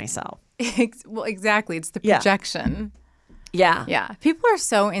hate myself. Well, exactly. It's the projection. Yeah. Yeah. People are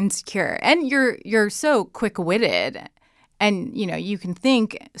so insecure and you're so quick-witted. And, you know, you can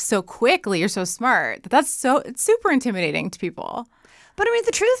think so quickly. You're so smart. It's super intimidating to people. But I mean,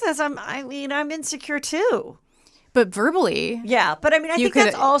 the truth is, I'm insecure too. But verbally. Yeah. But I mean, I think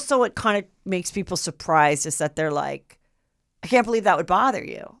that's also what kind of makes people surprised is that they're like, I can't believe that would bother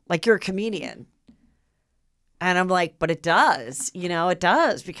you. Like, you're a comedian. And I'm like, but it does. You know, it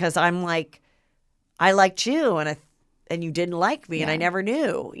does. Because I'm like, I liked you and you didn't like me and I never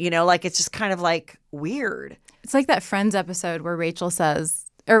knew. You know, like, it's just kind of like weird. It's like that Friends episode where Rachel says,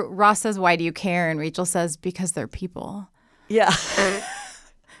 or Ross says, why do you care? And Rachel says, because they're people. Yeah.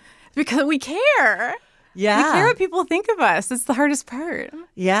 Because we care. Yeah. We care what people think of us. It's the hardest part.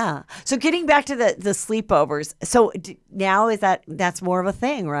 Yeah. So getting back to the sleepovers. So now that's more of a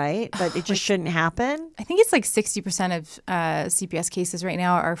thing, right? But it just shouldn't happen? I think it's like 60% of CPS cases right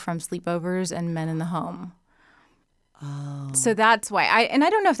now are from sleepovers and men in the home. Oh. So that's why I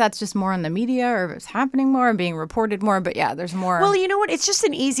don't know if that's just more on the media or if it's happening more and being reported more, but there's more. Well, you know what? It's just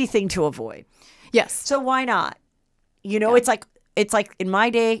an easy thing to avoid. Yes. So why not? You know, it's like in my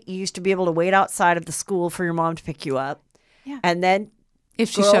day, you used to be able to wait outside of the school for your mom to pick you up. Yeah. And then if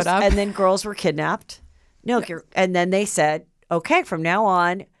she showed up. And then girls were kidnapped. No, and then they said, okay, from now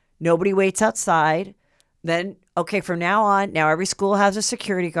on, nobody waits outside. Then, okay, from now on, now every school has a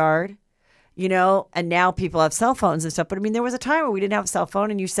security guard. You know, and now people have cell phones and stuff. But I mean, there was a time where we didn't have a cell phone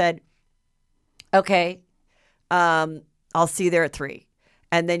and you said, okay, I'll see you there at 3.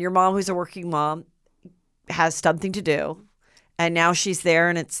 And then your mom, who's a working mom, has something to do. And now she's there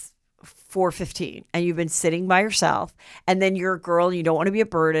and it's 4:15 and you've been sitting by yourself. And then you're a girl and you don't want to be a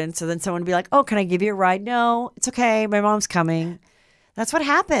burden. So then someone would be like, oh, can I give you a ride? No, it's okay. My mom's coming. That's what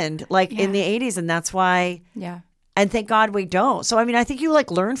happened in the 80s. And that's why. Yeah. And thank God we don't. So, I mean, I think you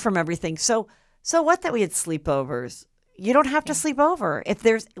learn from everything. So what that we had sleepovers? You don't have to sleep over.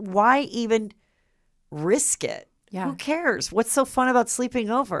 Why even risk it? Yeah. Who cares? What's so fun about sleeping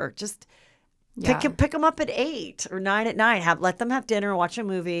over? Just pick them up at 8 or 9 at night. Let them have dinner, watch a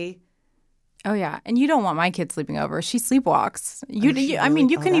movie. Oh, yeah. And you don't want my kid sleeping over. She sleepwalks. You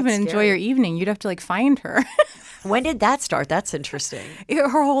couldn't even enjoy your evening. You'd have to find her. When did that start? That's interesting. Her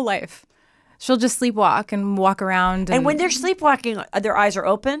whole life. She'll just sleepwalk and walk around. And when they're sleepwalking, their eyes are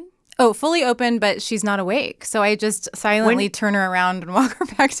open? Oh, fully open, but she's not awake. So I just silently turn her around and walk her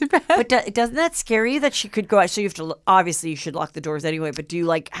back to bed. But doesn't that scare you that she could go out? So you have to, obviously you should lock the doors anyway, but do you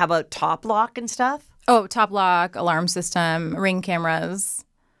have a top lock and stuff? Oh, top lock, alarm system, Ring cameras.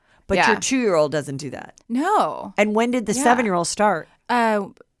 But your 2-year-old doesn't do that? No. And when did the 7-year-old start?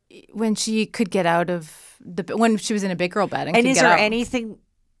 When she could get out of when she was in a big girl bed. And is there anything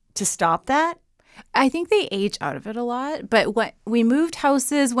to stop that? I think they age out of it a lot. But when we moved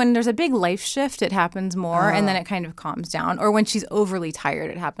houses, when there's a big life shift, it happens more, and then it kind of calms down. Or when she's overly tired,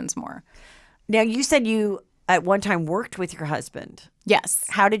 it happens more. Now, you said you at one time worked with your husband. Yes.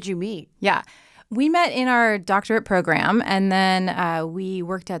 How did you meet? Yeah. We met in our doctorate program, and then we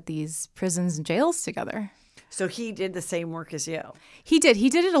worked at these prisons and jails together. So he did the same work as you? He did. He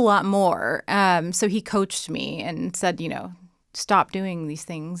did it a lot more. So he coached me and said, stop doing these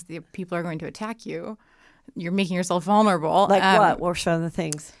things. The people are going to attack you. You're making yourself vulnerable. Like what? What were some of the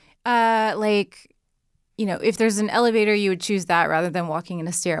things? If there's an elevator, you would choose that rather than walking in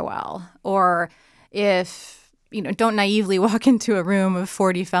a stairwell. Or if, don't naively walk into a room of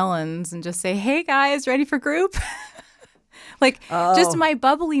 40 felons and just say, hey, guys, ready for group? Just my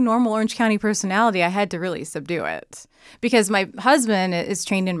bubbly, normal Orange County personality, I had to really subdue it. Because my husband is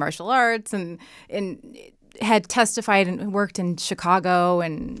trained in martial arts and had testified and worked in Chicago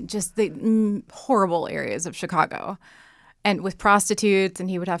and just the horrible areas of Chicago. And with prostitutes, and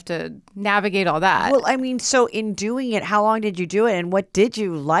he would have to navigate all that. Well, I mean, so in doing it, how long did you do it, and what did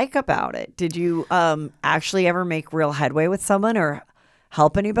you like about it? Did you actually ever make real headway with someone or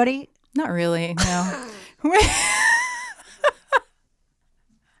help anybody? Not really, no.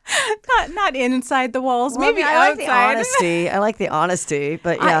 Not inside the walls, Well, maybe I like outside. the honesty. I like the honesty,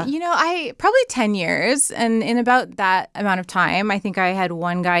 but yeah. I probably 10 years, and in about that amount of time, I think I had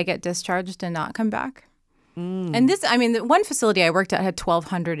one guy get discharged and not come back. And the one facility I worked at had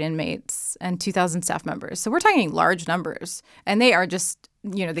 1,200 inmates and 2,000 staff members. So we're talking large numbers. And they are just,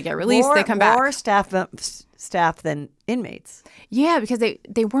 they get released, they come back. More staff than inmates. Yeah, because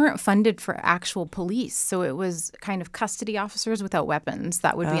they weren't funded for actual police. So it was kind of custody officers without weapons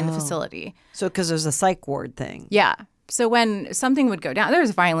that would be in the facility. So because there's a psych ward thing. Yeah. So when something would go down, there was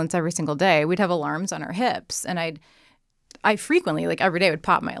violence every single day. We'd have alarms on our hips, and I frequently, every day, would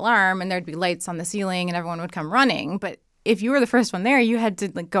pop my alarm, and there'd be lights on the ceiling, and everyone would come running. But if you were the first one there, you had to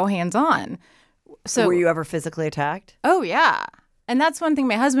go hands-on. So were you ever physically attacked? Oh, yeah. And that's one thing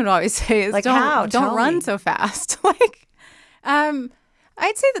my husband would always say is don't run so fast. I'd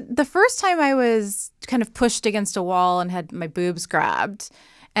say that the first time I was kind of pushed against a wall and had my boobs grabbed,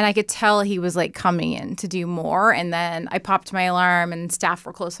 and I could tell he was coming in to do more, and then I popped my alarm and staff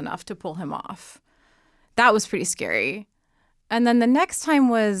were close enough to pull him off. That was pretty scary. And then the next time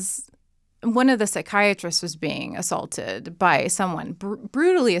was one of the psychiatrists was being assaulted by someone,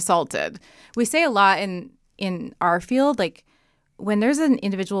 brutally assaulted. We say a lot in our field, when there's an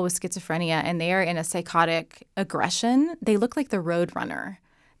individual with schizophrenia and they are in a psychotic aggression, they look like the road runner.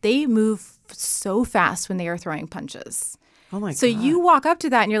 They move so fast when they are throwing punches. Oh, my God. So you walk up to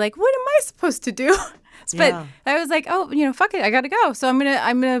that and you're like, what am I supposed to do? But I was like, fuck it, I got to go. So I'm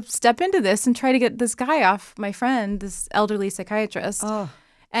gonna step into this and try to get this guy off my friend, this elderly psychiatrist. Oh.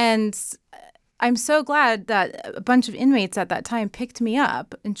 And I'm so glad that a bunch of inmates at that time picked me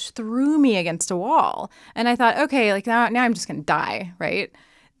up and threw me against a wall. And I thought, okay, now I'm just gonna die, right?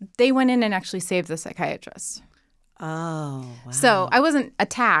 They went in and actually saved the psychiatrist. Oh, wow. So I wasn't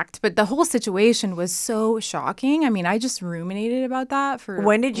attacked, but the whole situation was so shocking. I mean, I just ruminated about that for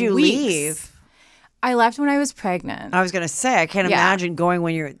When did you weeks. leave? I left when I was pregnant. I was going to say, I can't imagine going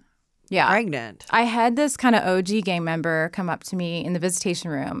when you're pregnant. I had this kind of OG gang member come up to me in the visitation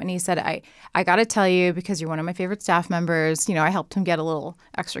room, and he said, I got to tell you, because you're one of my favorite staff members, I helped him get a little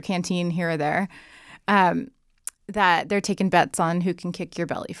extra canteen here or there, that they're taking bets on who can kick your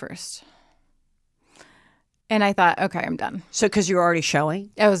belly first. And I thought, okay, I'm done. So because you were already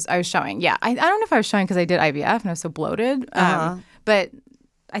showing? I was showing, yeah. I don't know if I was showing because I did IVF and I was so bloated, but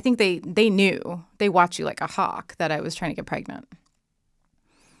I think they knew. They watch you like a hawk that I was trying to get pregnant.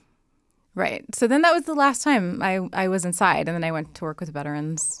 Right. So then that was the last time I was inside, and then I went to work with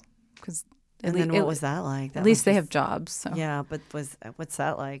veterans. And then what was that like? At least they have jobs. So. Yeah, but what's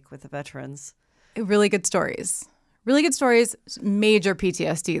that like with the veterans? Really good stories. Really good stories. Major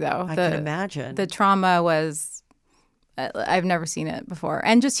PTSD, though. I can imagine. The trauma was... I've never seen it before.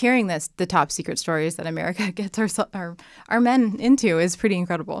 And just hearing the top secret stories that America gets our men into is pretty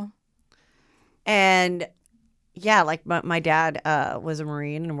incredible. And yeah, my dad was a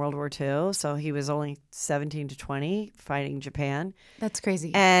Marine in World War II, so he was only 17 to 20 fighting Japan. That's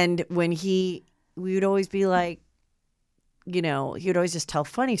crazy. And when we would always be like, he would always just tell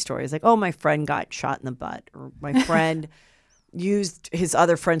funny stories like, oh, my friend got shot in the butt, or my friend used his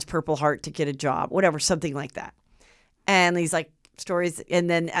other friend's Purple Heart to get a job, whatever, something like that. And these stories, and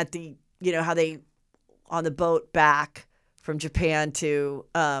then at the, how they, on the boat back from Japan to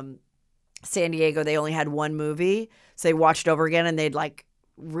San Diego, they only had one movie. So they watched it over again and they'd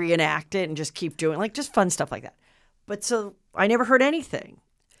reenact it and just keep doing just fun stuff like that. But so I never heard anything.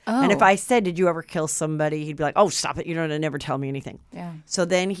 And if I said, did you ever kill somebody? He'd be like, oh, stop it. You don't never tell me anything. Yeah. So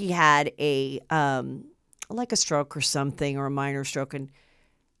then he had like a stroke or something, or a minor stroke. And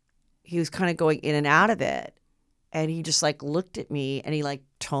he was kind of going in and out of it. And he just like looked at me and he like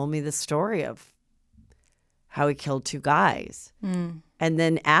told me the story of how he killed 2 guys. And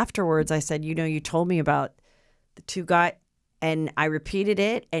then afterwards I said, you told me about the 2 guys. And I repeated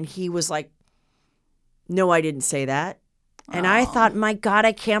it. And he was like, no, I didn't say that. And I thought, my God,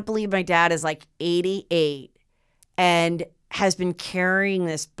 I can't believe my dad is like 88 and has been carrying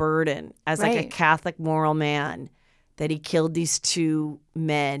this burden as like a Catholic moral man, that he killed these 2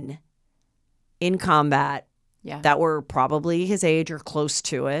 men in combat that were probably his age or close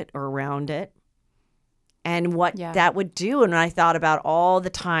to it or around it. And what that would do. And I thought about all the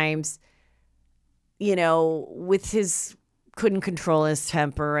times, with his couldn't control his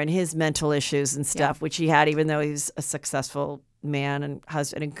temper and his mental issues and stuff, which he had, even though he's a successful man and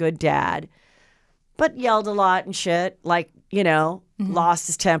husband and a good dad, but yelled a lot and shit, like, lost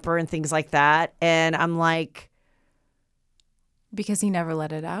his temper and things like that. And I'm like, because he never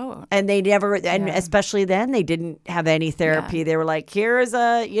let it out. And they never, and especially then, they didn't have any therapy. Yeah. They were like, here's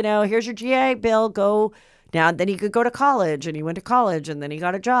your GI Bill, go. Now, then he could go to college, and he went to college, and then he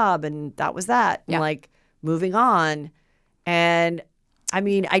got a job, and that was that. Yeah. And like, moving on. And I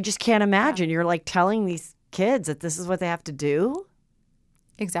mean, I just can't imagine. You're like telling these kids that this is what they have to do.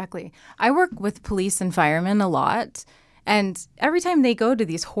 Exactly. I work with police and firemen a lot. And every time they go to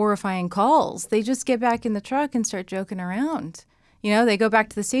these horrifying calls, they just get back in the truck and start joking around. They go back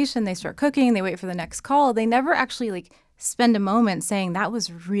to the station, they start cooking, they wait for the next call. They never actually like spend a moment saying that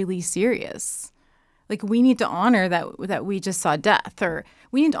was really serious. Like, we need to honor that we just saw death, or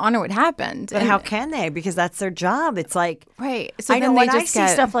we need to honor what happened. But how can they? Because that's their job. It's like, right. So I know when I see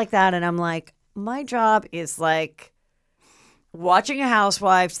stuff like that, and I'm like, my job is like watching a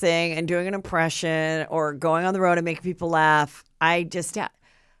housewives thing and doing an impression, or going on the road and making people laugh.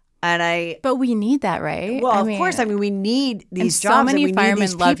 But we need that, right? Well, of course. I mean, we need these jobs. So many and we firemen need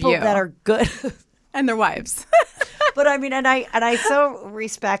these love people you that are good, and their wives. But I mean, and I so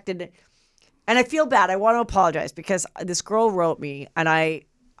respected. And I feel bad. I want to apologize because this girl wrote me, and I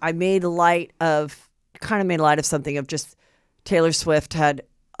made light of something of just Taylor Swift had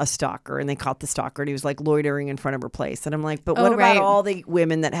a stalker, and they caught the stalker, and he was like loitering in front of her place. And I'm like, but what about all the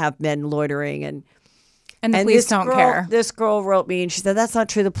women that have men loitering and the police don't care? This girl wrote me, and she said, that's not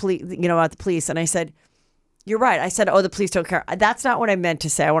true. The police, about the police. And I said, you're right. I said, the police don't care. That's not what I meant to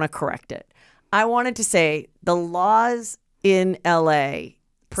say. I want to correct it. I wanted to say the laws in LA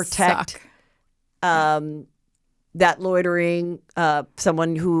protect that loitering,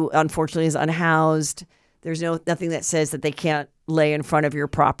 someone who unfortunately is unhoused. There's nothing that says that they can't lay in front of your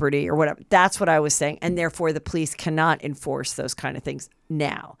property or whatever. That's what I was saying. And therefore, the police cannot enforce those kind of things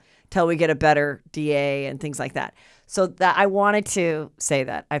now till we get a better DA and things like that. So that I wanted to say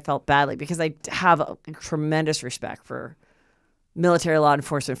that. I felt badly because I have a tremendous respect for military, law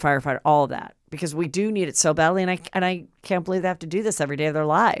enforcement, firefighter, all of that, because we do need it so badly. And I can't believe they have to do this every day of their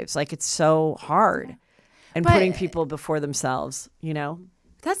lives. Like, it's so hard, and putting people before themselves,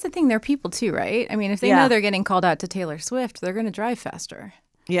 That's the thing. They're people too, right? I mean, if they know they're getting called out to Taylor Swift, they're going to drive faster.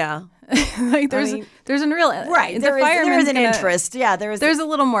 Yeah. Like there's an real right. There is an interest. Yeah, there's a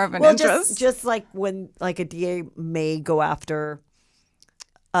little more of an interest. Just like when like a DA may go after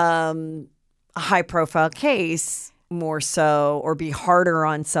a high profile case more so, or be harder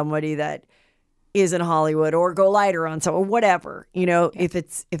on somebody that is in Hollywood, or go lighter on someone, whatever, if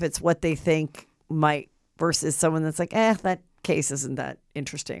it's what they think might, versus someone that's like, that case isn't that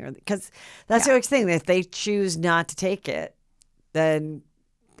interesting, or because that's the always thing. If they choose not to take it, then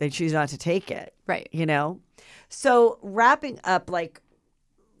they choose not to take it. Right. So wrapping up, like,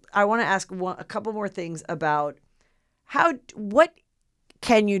 I want to ask a couple more things about what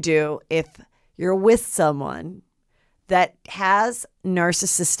can you do if you're with someone that has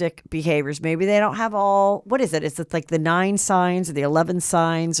narcissistic behaviors? Maybe they don't have all, what is it? Is it like the 9 signs or the 11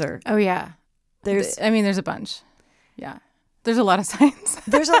 signs, or? Oh, yeah. There's a bunch. Yeah. There's a lot of signs.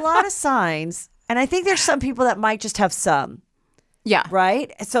 There's a lot of signs. And I think there's some people that might just have some. Yeah.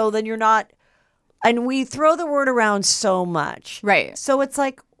 Right? So then you're not, and we throw the word around so much. Right. So it's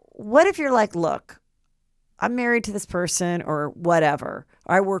like, what if you're like, look, I'm married to this person or whatever,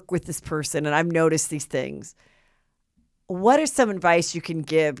 or I work with this person and I've noticed these things. What is some advice you can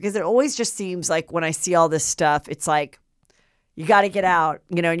give? Because it always just seems like when I see all this stuff, it's like, you got to get out,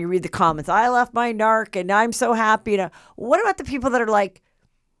 and you read the comments. I left my narc and I'm so happy. What about the people that are like,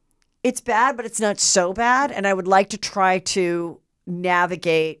 it's bad, but it's not so bad, and I would like to try to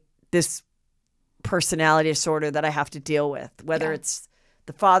navigate this personality disorder that I have to deal with, whether it's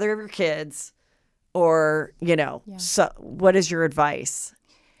the father of your kids, or, so what is your advice?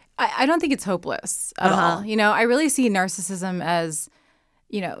 I don't think it's hopeless at all. I really see narcissism as,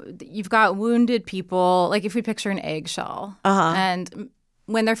 you've got wounded people. Like if we picture an eggshell, and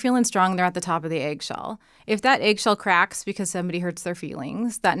when they're feeling strong, they're at the top of the eggshell. If that eggshell cracks because somebody hurts their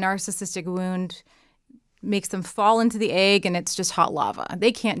feelings, that narcissistic wound makes them fall into the egg, and it's just hot lava.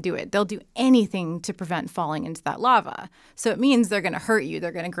 They can't do it. They'll do anything to prevent falling into that lava. So it means they're going to hurt you.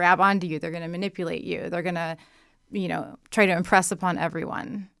 They're going to grab onto you. They're going to manipulate you. They're going to, try to impress upon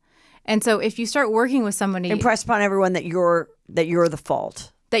everyone. And so if you start working with somebody, impress upon everyone that you're the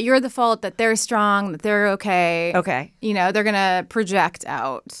fault. That you're the fault, that they're strong, that they're okay. Okay. They're going to project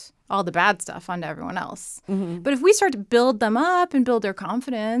out all the bad stuff onto everyone else. Mm-hmm. But if we start to build them up and build their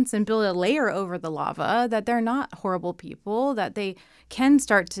confidence and build a layer over the lava, that they're not horrible people, that they can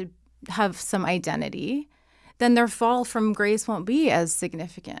start to have some identity, then their fall from grace won't be as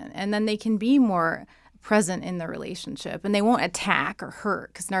significant. And then they can be more present in the relationship, and they won't attack or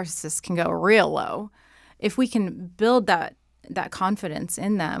hurt, because narcissists can go real low. If we can build that confidence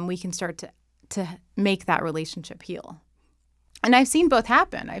in them, we can start to make that relationship heal. And I've seen both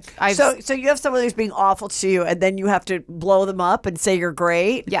happen. So you have someone who's being awful to you, and then you have to blow them up and say you're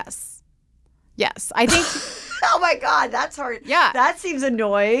great? Yes. I think... Oh my God, that's hard. Yeah. That seems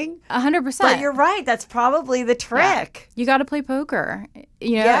annoying. 100%. But you're right. That's probably the trick. Yeah. You got to play poker.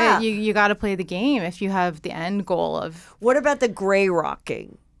 Yeah. You got to play the game if you have the end goal of... What about the gray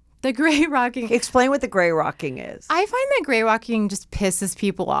rocking? The gray rocking. Explain what the gray rocking is. I find that gray rocking just pisses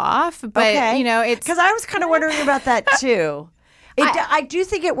people off. But, it's... Because I was kind of wondering about that too. I do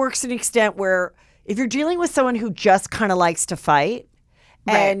think it works to an extent where if you're dealing with someone who just kind of likes to fight,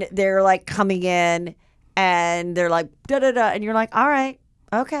 and they're like coming in and they're like da-da-da, and you're like, all right,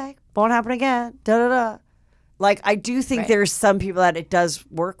 okay, won't happen again, da-da-da. Like, I do think there's some people that it does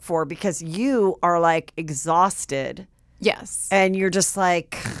work for, because you are like exhausted. Yes. And you're just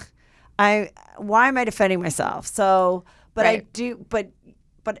like, why am I defending myself? So, but I do, but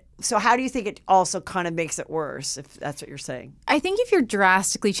so how do you think it also kind of makes it worse, if that's what you're saying? I think if you're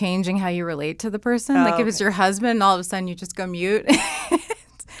drastically changing how you relate to the person, like if it's your husband and all of a sudden you just go mute,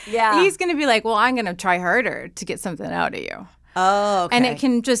 he's going to be like, well, I'm going to try harder to get something out of you. Oh, okay. And it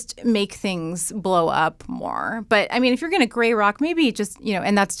can just make things blow up more. But, I mean, if you're going to gray rock, maybe just,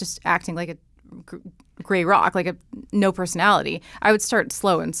 and that's just acting like a gray rock, like a no personality. I would start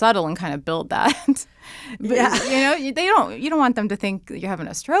slow and subtle and kind of build that. But, you don't want them to think you're having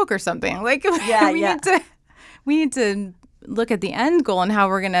a stroke or something. Like, we need to look at the end goal and how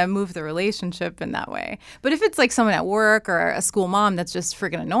we're going to move the relationship in that way. But if it's like someone at work or a school mom that's just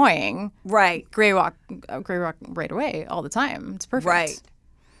freaking annoying, gray rock right away all the time. It's perfect. Right.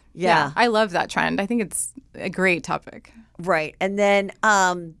 Yeah. I love that trend. I think it's a great topic. Right. And then,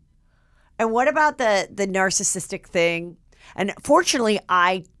 and what about the narcissistic thing? And fortunately,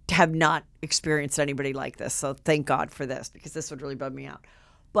 I have not experienced anybody like this. So thank God for this, because this would really bum me out.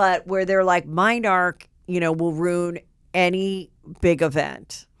 But where they're like, my narc, will ruin any big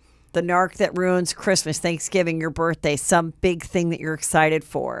event. The narc that ruins Christmas, Thanksgiving, your birthday, some big thing that you're excited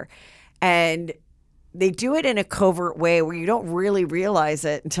for. And they do it in a covert way where you don't really realize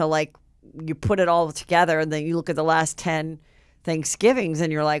it until like you put it all together, and then you look at the last 10 Thanksgivings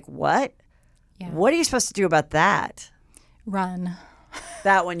and you're like, what? Yeah. What are you supposed to do about that? Run.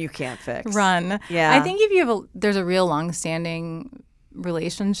 That one you can't fix. Run. Yeah. I think if there's a real long-standing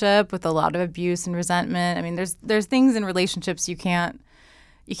relationship with a lot of abuse and resentment. I mean, there's things in relationships you can't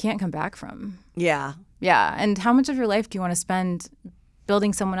come back from. Yeah. Yeah. And how much of your life do you want to spend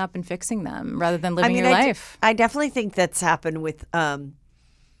building someone up and fixing them rather than living your life? I definitely think that's happened with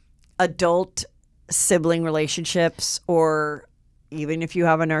adult sibling relationships, or even if you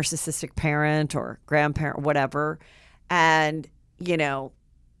have a narcissistic parent or grandparent, whatever, and,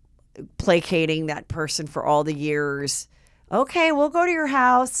 placating that person for all the years. Okay, we'll go to your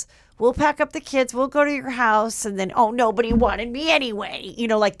house. We'll pack up the kids. We'll go to your house. And then, oh, nobody wanted me anyway.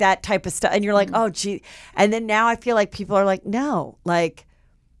 Like that type of stuff. And you're like, oh, gee. And then now I feel like people are like, no, like,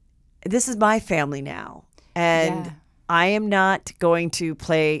 this is my family now. And I am not going to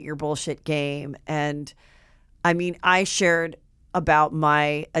play your bullshit game. And I mean, I shared about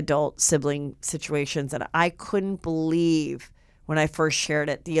my adult sibling situations, and I couldn't believe when I first shared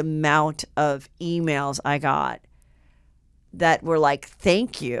it, the amount of emails I got that were like,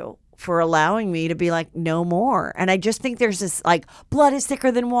 thank you for allowing me to be like, no more. And I just think there's this like, blood is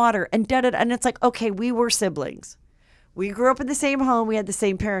thicker than water, and da-da-da. And it's like, okay, we were siblings. We grew up in the same home. We had the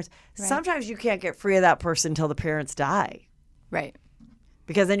same parents. Right. Sometimes you can't get free of that person until the parents die. Right.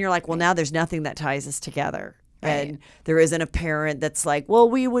 Because then you're like, well, now there's nothing that ties us together. And there isn't a parent that's like, well,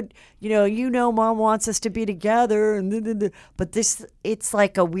 we would, mom wants us to be together. But it's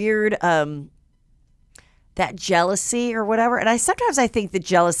like a weird, that jealousy or whatever. And sometimes I think the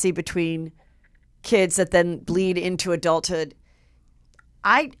jealousy between kids that then bleed into adulthood,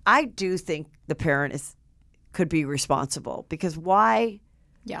 I do think the parent could be responsible, because why?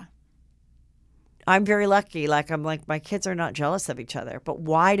 Yeah. I'm very lucky. I'm like, my kids are not jealous of each other. But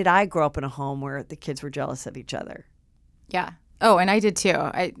why did I grow up in a home where the kids were jealous of each other? Yeah. Oh, and I did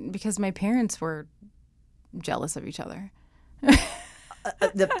too. Because my parents were jealous of each other.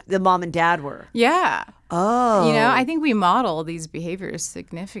 The mom and dad were. Yeah. Oh. I think we model these behaviors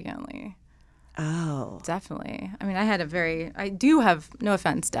significantly. Oh. Definitely. I mean, I do have, no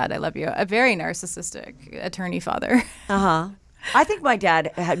offense, Dad, I love you, a very narcissistic attorney father. Uh-huh. I think my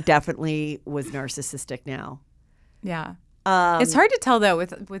dad definitely was narcissistic now. Yeah. It's hard to tell, though,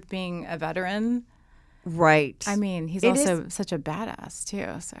 with being a veteran. Right. I mean, he's also such a badass,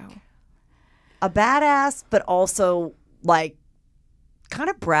 too. So a badass, but also, kind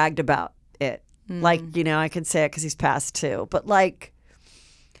of bragged about it. I can say it because he's passed, too. But, I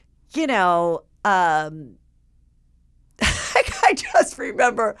just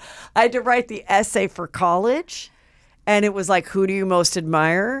remember I had to write the essay for college. And it was like, who do you most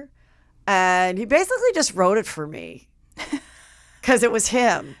admire? And he basically just wrote it for me because it was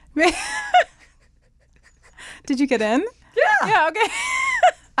him. Did you get in? Yeah. Yeah, okay.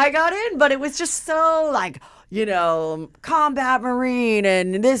 I got in, but it was just so combat Marine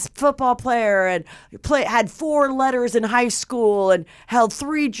and this football player and had 4 letters in high school and held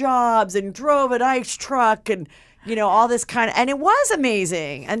 3 jobs and drove an ice truck and all this and it was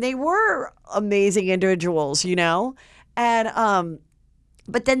amazing. And they were amazing individuals, And,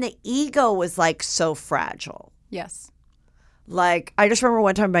 but then the ego was so fragile. Yes. I just remember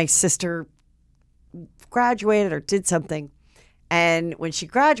one time my sister graduated or did something. And when she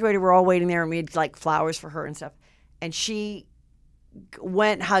graduated, we're all waiting there and we had flowers for her and stuff. And she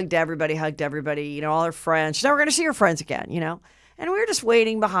went, hugged everybody, all her friends. She's never going to see her friends again, And we were just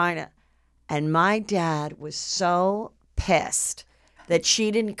waiting behind it. And my dad was so pissed that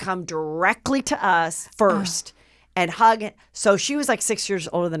she didn't come directly to us first and hug it. So she was 6 years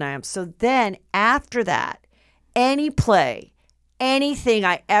older than I am. So then after that, any play, anything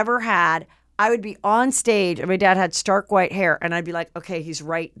I ever had, I would be on stage and my dad had stark white hair and I'd be like, okay, he's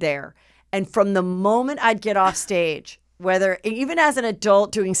right there. And from the moment I'd get off stage, even as an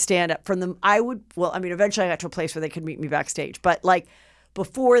adult doing stand-up, eventually I got to a place where they could meet me backstage. But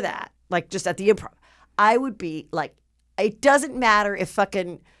before that, just at the improv, I would be it doesn't matter if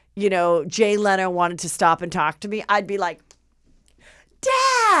fucking, Jay Leno wanted to stop and talk to me. I'd be like,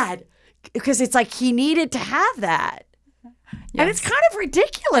 Dad, because it's he needed to have that. Yes. And it's kind of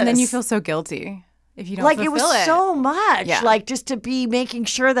ridiculous. And then you feel so guilty if you don't fulfill it was so much. Yeah. Just to be making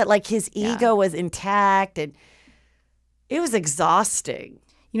sure that his ego was intact, and it was exhausting.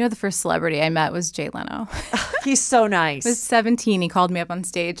 The first celebrity I met was Jay Leno. He's so nice. I was 17. He called me up on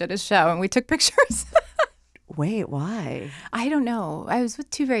stage at his show and we took pictures. Wait, why? I don't know. I was with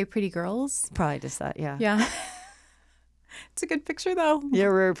 2 very pretty girls. Probably just that, yeah. Yeah. It's a good picture, though.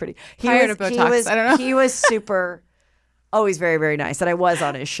 You're very pretty. Tired of Botox. I don't know. He was super, always very, very nice. And I was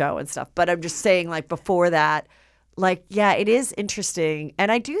on his show and stuff. But I'm just saying, before that, it is interesting.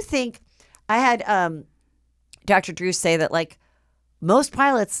 And I do think I had Dr. Drew say that, most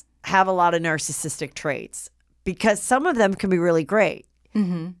pilots have a lot of narcissistic traits because some of them can be really great.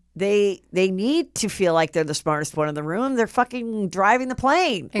 Mm-hmm. They need to feel like they're the smartest one in the room. They're fucking driving the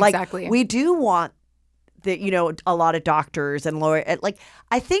plane. Exactly. We do want a lot of doctors and lawyers.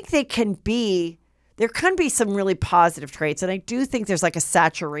 I think there can be some really positive traits. And I do think there's a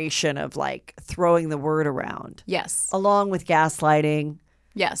saturation of throwing the word around. Yes. Along with gaslighting.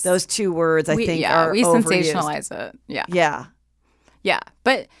 Yes. Those 2 words are we overused. sensationalize it. Yeah. Yeah. Yeah.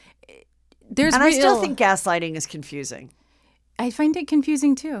 But I still think gaslighting is confusing. I find it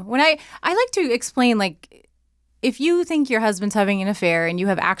confusing too. When I like to explain, if you think your husband's having an affair and you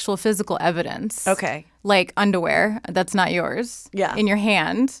have actual physical evidence, okay, like underwear that's not yours, in your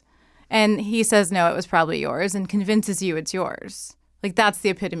hand, and he says no, it was probably yours, and convinces you it's yours, that's the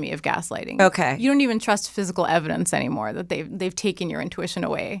epitome of gaslighting. Okay, you don't even trust physical evidence anymore. That they've taken your intuition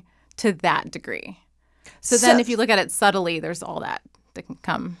away to that degree. So then, if you look at it subtly, there's all that can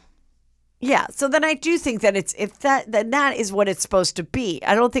come. Yeah, so then I do think that then that is what it's supposed to be.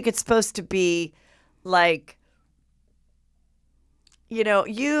 I don't think it's supposed to be you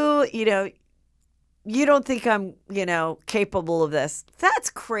don't think I'm, capable of this. That's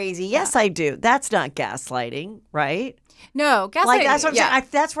crazy. Yes, I do. That's not gaslighting, right? No, gaslighting. That's what I'm saying.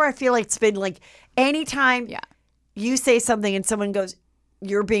 That's where I feel it's been anytime you say something and someone goes,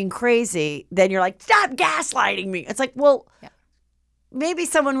 you're being crazy, then you're like, stop gaslighting me. It's like, well, maybe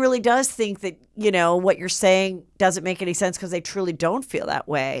someone really does think that, what you're saying doesn't make any sense because they truly don't feel that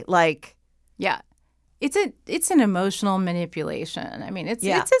way. Like, yeah. It's an emotional manipulation. I mean, it's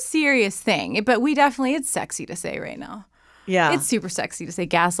a serious thing, but it's sexy to say right now. Yeah. It's super sexy to say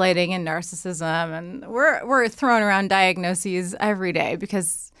gaslighting and narcissism, and we're throwing around diagnoses every day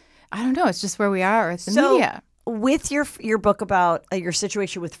because, I don't know, it's just where we are with the media. With your book about your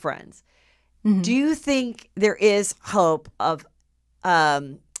situation with friends, do you think there is hope of,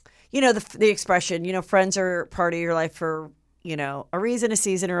 the expression, friends are part of your life for, a reason, a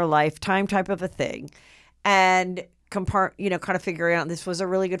season, or a lifetime type of a thing, and kind of figuring out this was a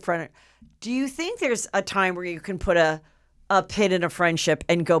really good friend. Do you think there's a time where you can put a pin in a friendship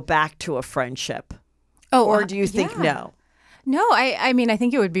and go back to a friendship? Oh, or do you think no? No, I mean, I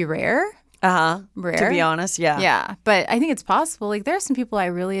think it would be rare. Rare. To be honest, yeah. Yeah, but I think it's possible. Like, there are some people I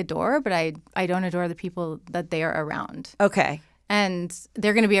really adore, but I don't adore the people that they are around. Okay. And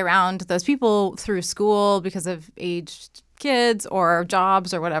they're going to be around those people through school because of aged kids or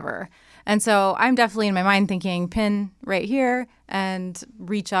jobs or whatever. And so I'm definitely in my mind thinking pin right here and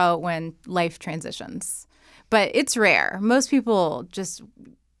reach out when life transitions. But it's rare. Most people just,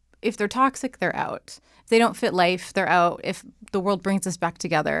 if they're toxic, they're out. If they don't fit life, they're out. If the world brings us back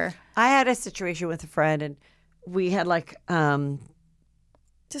together. I had a situation with a friend, and we had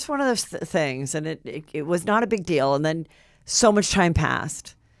just one of those things, and it was not a big deal. And then so much time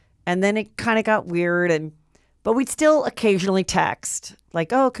passed, and then it kind of got weird. But we'd still occasionally text,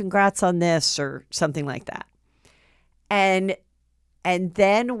 like, "Oh, congrats on this," or something like that. And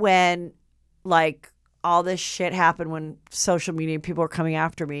then when all this shit happened, when social media people were coming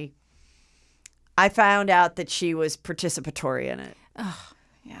after me, I found out that she was participatory in it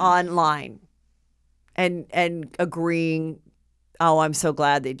online and agreeing, oh, I'm so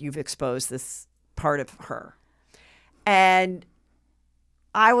glad that you've exposed this part of her. And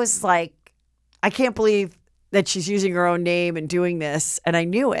I was like, I can't believe that she's using her own name and doing this. And I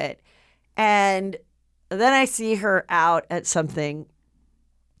knew it. And then I see her out at something,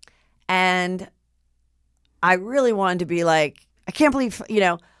 and I really wanted to be like, I can't believe,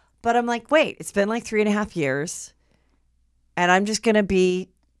 but I'm like, wait, it's been 3.5 years, and I'm just going to be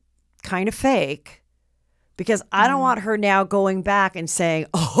kind of fake because I don't want her now going back and saying,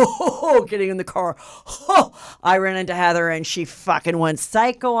 oh, getting in the car, oh, I ran into Heather and she fucking went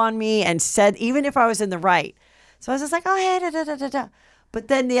psycho on me and said, even if I was in the right. So I was just like, oh, hey, da-da-da-da-da. But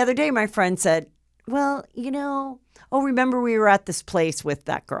then the other day, my friend said, well, remember we were at this place with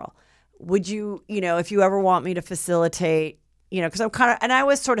that girl. Would you, if you ever want me to facilitate, because I'm kind of, and I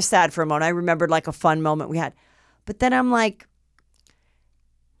was sort of sad for a moment. I remembered a fun moment we had. But then I'm like,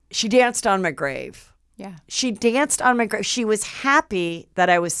 she danced on my grave. Yeah. She danced on my grave. She was happy that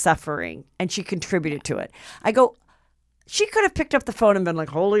I was suffering, and she contributed to it. I go, she could have picked up the phone and been like,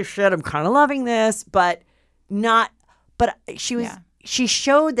 holy shit, I'm kind of loving this, but she was, she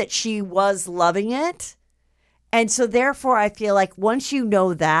showed that she was loving it. And so therefore I feel like once you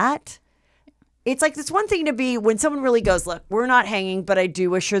know that, it's like, it's one thing to be when someone really goes, look, we're not hanging, but I do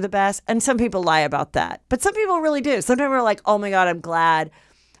wish her the best. And some people lie about that, but some people really do. Sometimes we're like, oh my God, I'm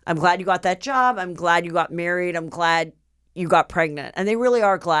glad you got that job. I'm glad you got married. I'm glad you got pregnant. And they really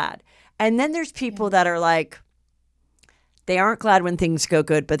are glad. And then there's people that are like, they aren't glad when things go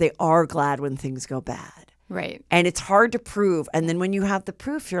good, but they are glad when things go bad. Right. And it's hard to prove. And then when you have the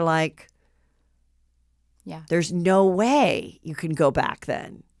proof, you're like, yeah, there's no way you can go back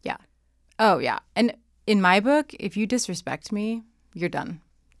then. Yeah. Oh, yeah. And in my book, if you disrespect me, you're done.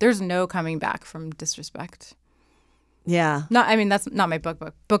 There's no coming back from disrespect. Yeah. That's not my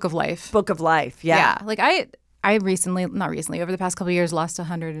book of life. Book of life. Yeah. Yeah. I recently, not recently, over the past couple of years, lost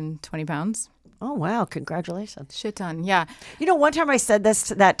 120 pounds. Oh, wow. Congratulations. Shit ton. Yeah. One time I said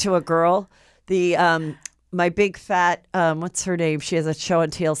that to a girl, my big fat, what's her name? She has a show on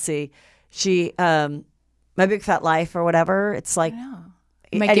TLC. My Big Fat Life or whatever. It's like, I know.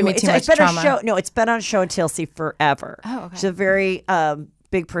 It might give me too much trauma. It's been on a show on TLC forever. Oh, okay. She's a very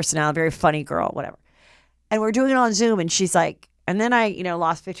big personality, very funny girl, whatever. And we're doing it on Zoom, and she's like, and then I,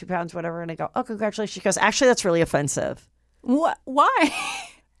 lost 50 pounds, whatever. And I go, oh, congratulations. She goes, actually, that's really offensive. What? Why?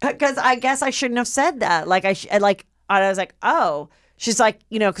 Because I guess I shouldn't have said that. And I was like, oh. She's like,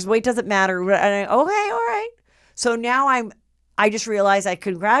 because weight doesn't matter. And I, okay, all right. So now I just realized I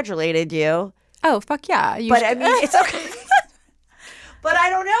congratulated you. Oh, fuck yeah. I mean, it's okay. But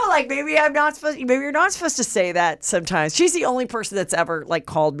I don't know. Maybe you're not supposed to say that sometimes. She's the only person that's ever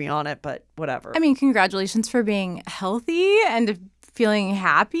called me on it, but whatever. I mean, congratulations for being healthy and feeling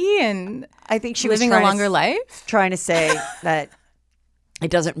happy. And I think she was living a longer life, trying to say that it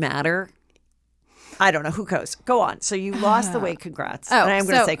doesn't matter. I don't know. Who goes? Go on. So you lost the weight. Congrats. And I'm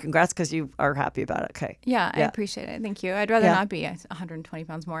going to say congrats because you are happy about it. Okay. Yeah, I appreciate it. Thank you. I'd rather not be 120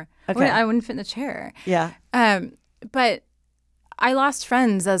 pounds more. Okay. I wouldn't fit in the chair. Yeah. But I lost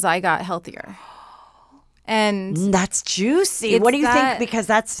friends as I got healthier. And that's juicy. What do you think? Because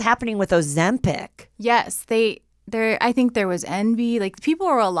that's happening with Ozempic. Yes. I think there was envy. Like, people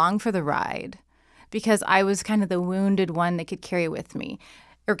were along for the ride because I was kind of the wounded one they could carry with me.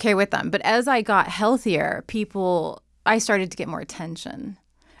 Or carry with them. But as I got healthier, I started to get more attention.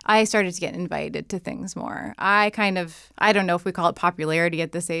 I started to get invited to things more. I don't know if we call it popularity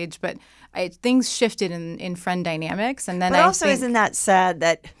at this age, but things shifted in friend dynamics. And then isn't that sad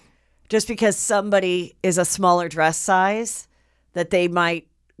that just because somebody is a smaller dress size, that they might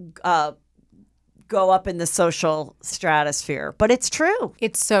go up in the social stratosphere? But it's true.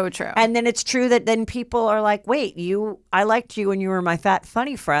 It's so true. And then it's true that then people are like, wait, I liked you when you were my fat,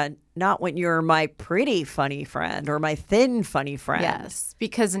 funny friend, not when you're my pretty, funny friend or my thin, funny friend. Yes,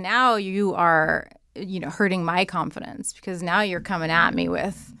 because now you are, hurting my confidence because now you're coming at me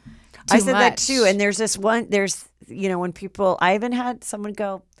with too I said much. that too. And when people, I even had someone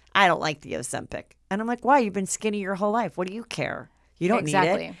go, I don't like the Ozempic. And I'm like, why? You've been skinny your whole life. What do you care? You don't need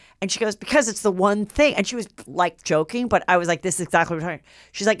it. And she goes, because it's the one thing. And she was like joking, but I was like, this is exactly what I'm talking.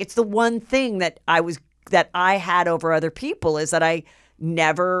 She's like, it's the one thing that I had over other people is that I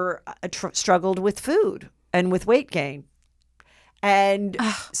never struggled with food and with weight gain. And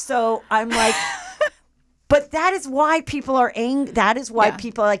so I'm like, but that is why people are angry. That is why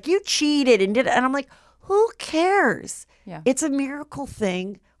people are like, you cheated and did it. And I'm like, who cares? Yeah. It's a miracle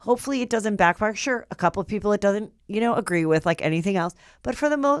thing. Hopefully it doesn't backfire. Sure, a couple of people it doesn't, agree with, like anything else. But for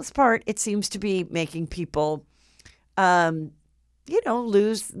the most part, it seems to be making people, lose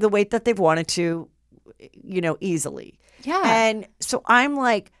the weight that they've wanted to, easily. Yeah. And so I'm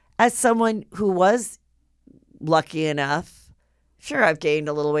like, as someone who was lucky enough, sure, I've gained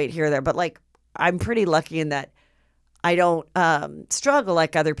a little weight here or there, but like, I'm pretty lucky in that I don't struggle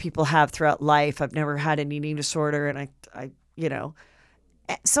like other people have throughout life. I've never had an eating disorder, and I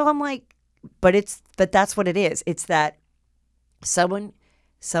so I'm like, but that's what it is. It's that someone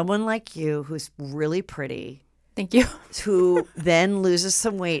like you who's really pretty. Thank you. Who then loses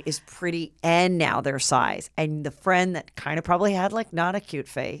some weight, is pretty, and now their size. And the friend that kind of probably had like not a cute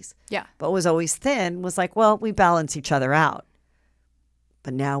face, but was always thin, was like, well, we balance each other out.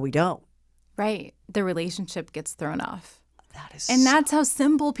 But now we don't. Right. The relationship gets thrown off. That's how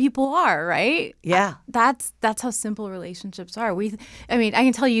simple people are, right? Yeah. That's how simple relationships are. I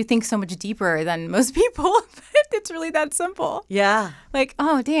can tell you think so much deeper than most people, but it's really that simple. Yeah. Like,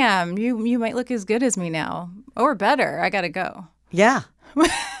 oh, damn, you might look as good as me now. Or better. I got to go. Yeah.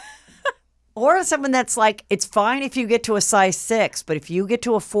 Or someone that's like, it's fine if you get to a size 6, but if you get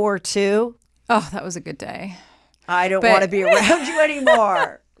to a 4.2. Oh, that was a good day. I don't want to be around you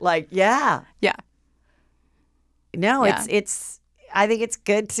anymore. Like, yeah. Yeah. No, it's. I think it's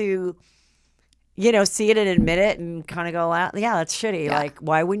good to, see it and admit it and kind of go out. Yeah, that's shitty. Yeah. Like,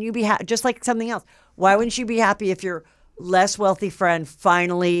 why wouldn't you be happy? Just like something else. Why wouldn't you be happy if your less wealthy friend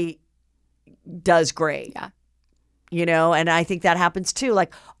finally does great? Yeah. And I think that happens too.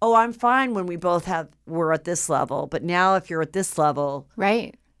 Like, oh, I'm fine when we're at this level, but now if you're at this level,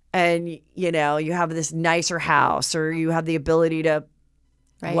 right, and you have this nicer house or you have the ability to,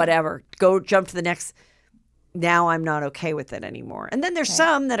 whatever, go jump to the next. Now I'm not okay with it anymore. And then there's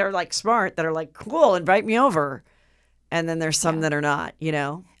some that are like smart, that are like, cool, invite me over. And then there's some that are not,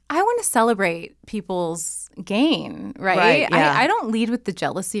 I want to celebrate people's gain, right? Yeah. I don't lead with the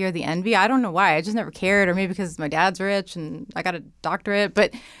jealousy or the envy. I don't know why. I just never cared, or maybe because my dad's rich and I got a doctorate.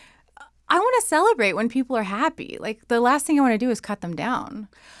 But I want to celebrate when people are happy. Like, the last thing I want to do is cut them down.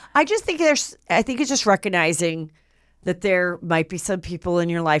 I think it's just recognizing that there might be some people in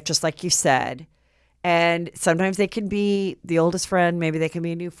your life, just like you said. And sometimes they can be the oldest friend, maybe they can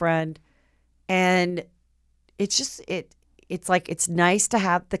be a new friend. And it's just, it's like, it's nice to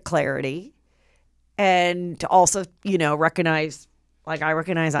have the clarity and to also, recognize, like, I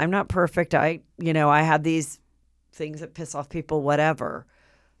recognize I'm not perfect. I have these things that piss off people, whatever.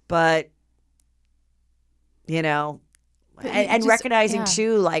 But, and recognizing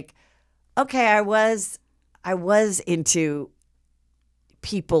too, like, okay, I was into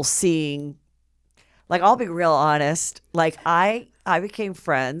people seeing. Like, I'll be real honest. Like, I became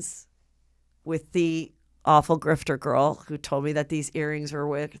friends with the awful grifter girl who told me that these earrings were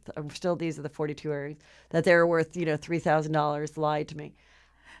worth, these are the 42 earrings, that they were worth, $3,000, lied to me.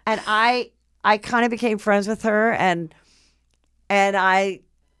 And I kind of became friends with her, and I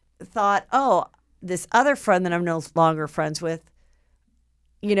thought, oh, this other friend that I'm no longer friends with,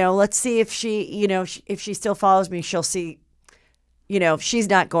 let's see if she, if she still follows me, she'll see, she's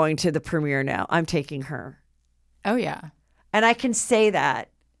not going to the premiere now. I'm taking her. Oh, yeah. And I can say that.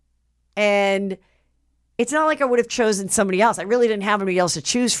 And it's not like I would have chosen somebody else. I really didn't have anybody else to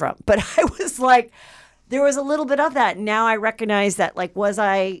choose from. But I was like, there was a little bit of that. Now I recognize that, like,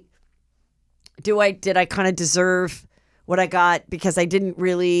 did I kind of deserve what I got because I didn't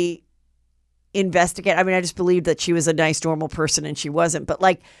really investigate? I mean, I just believed that she was a nice, normal person and she wasn't. But,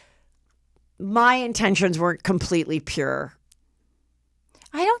 like, my intentions weren't completely pure.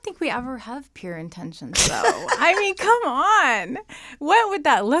 I don't think we ever have pure intentions, though. I mean, come on. What would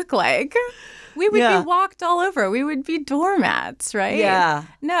that look like? We would be walked all over. We would be doormats, right? Yeah.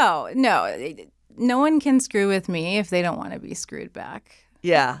 No. No one can screw with me if they don't want to be screwed back.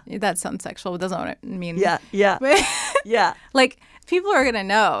 Yeah. That sounds sexual. It doesn't mean. Yeah. But Yeah. Like, people are going to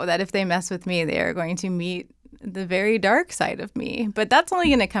know that if they mess with me, they are going to meet the very dark side of me. But that's only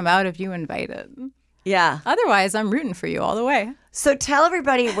going to come out if you invite it. Yeah. Otherwise, I'm rooting for you all the way. So tell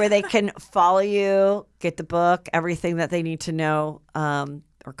everybody where they can follow you, get the book, everything that they need to know,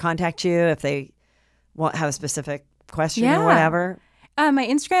 or contact you if they have a specific question or whatever. My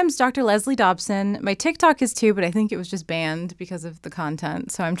Instagram's Dr. Leslie Dobson. My TikTok is too, but I think it was just banned because of the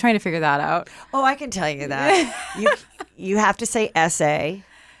content. So I'm trying to figure that out. Oh, I can tell you that. you have to say essay.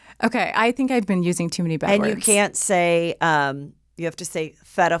 Okay, I think I've been using too many bad words. And you can't say, you have to say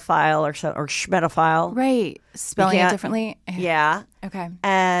pedophile or schmedophile. Right. Spelling it differently. Yeah. Okay.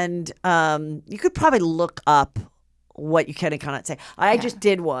 And you could probably look up what you can and cannot say. I just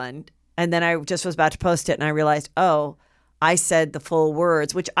did one, and then I just was about to post it, and I realized, oh, I said the full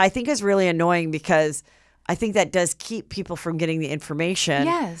words, which I think is really annoying because I think that does keep people from getting the information.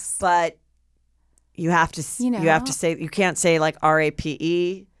 Yes. But you have to, you have to say, you can't say like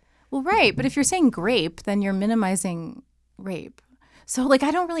RAPE. Well, right. But if you're saying grape, then you're minimizing rape. So, like,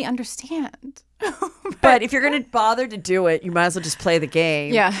 I don't really understand. But if you're going to bother to do it, you might as well just play the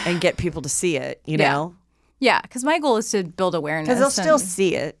game and get people to see it, you know? Yeah, because my goal is to build awareness. Because they'll still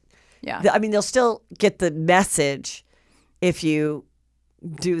see it. Yeah. I mean, they'll still get the message if you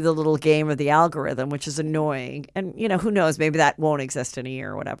do the little game of the algorithm, which is annoying. And, who knows? Maybe that won't exist in a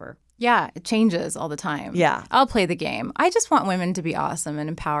year or whatever. Yeah, it changes all the time. Yeah. I'll play the game. I just want women to be awesome and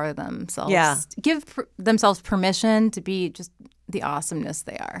empower themselves. Yeah. Give themselves permission to be just the awesomeness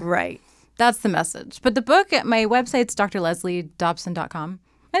they are. Right. That's the message. But the book, at my website's drlesliedobson.com.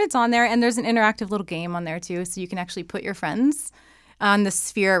 And it's on there. And there's an interactive little game on there, too. So you can actually put your friends on the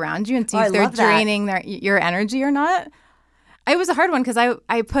sphere around you and see if they're draining your energy or not. It was a hard one because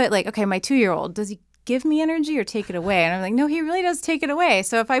I put like, okay, my 2-year-old, does he give me energy or take it away? And I'm like, no, he really does take it away.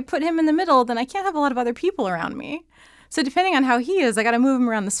 So if I put him in the middle, then I can't have a lot of other people around me. So depending on how he is, I got to move him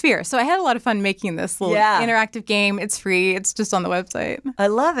around the sphere. So I had a lot of fun making this little interactive game. It's free. It's just on the website. I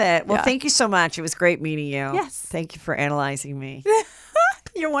love it. Well, thank you so much. It was great meeting you. Yes. Thank you for analyzing me.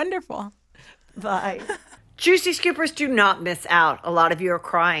 You're wonderful. Bye. Juicy Scoopers, do not miss out. A lot of you are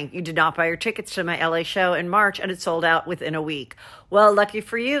crying. You did not buy your tickets to my LA show in March, and it sold out within a week. Well, lucky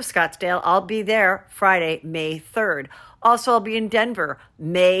for you, Scottsdale, I'll be there Friday, May 3rd. Also, I'll be in Denver,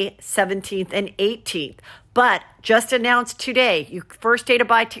 May 17th and 18th. But just announced today, your first day to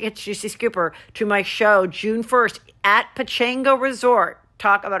buy tickets, Juicy Scooper, to my show June 1st at Pachango Resort.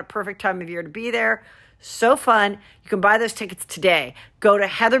 Talk about a perfect time of year to be there. So fun. You can buy those tickets today. Go to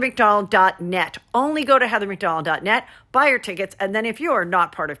heathermcdonald.net. Only go to heathermcdonald.net, buy your tickets, and then if you are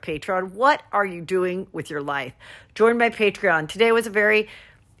not part of Patreon, what are you doing with your life? Join my Patreon. Today was a very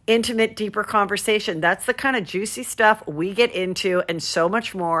intimate, deeper conversation. That's the kind of juicy stuff we get into and so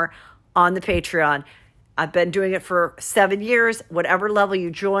much more on the Patreon. I've been doing it for 7 years. Whatever level you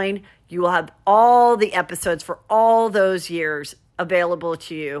join, you will have all the episodes for all those years available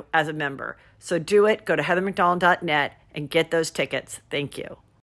to you as a member. So do it. Go to heathermcdonald.net and get those tickets. Thank you.